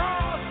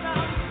double-crossed. Now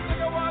I'm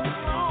sick of what's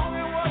wrong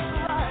and what's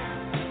right.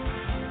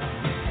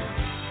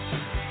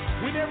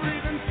 We never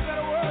even said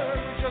a word,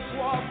 we just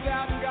walked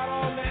out and got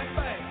on that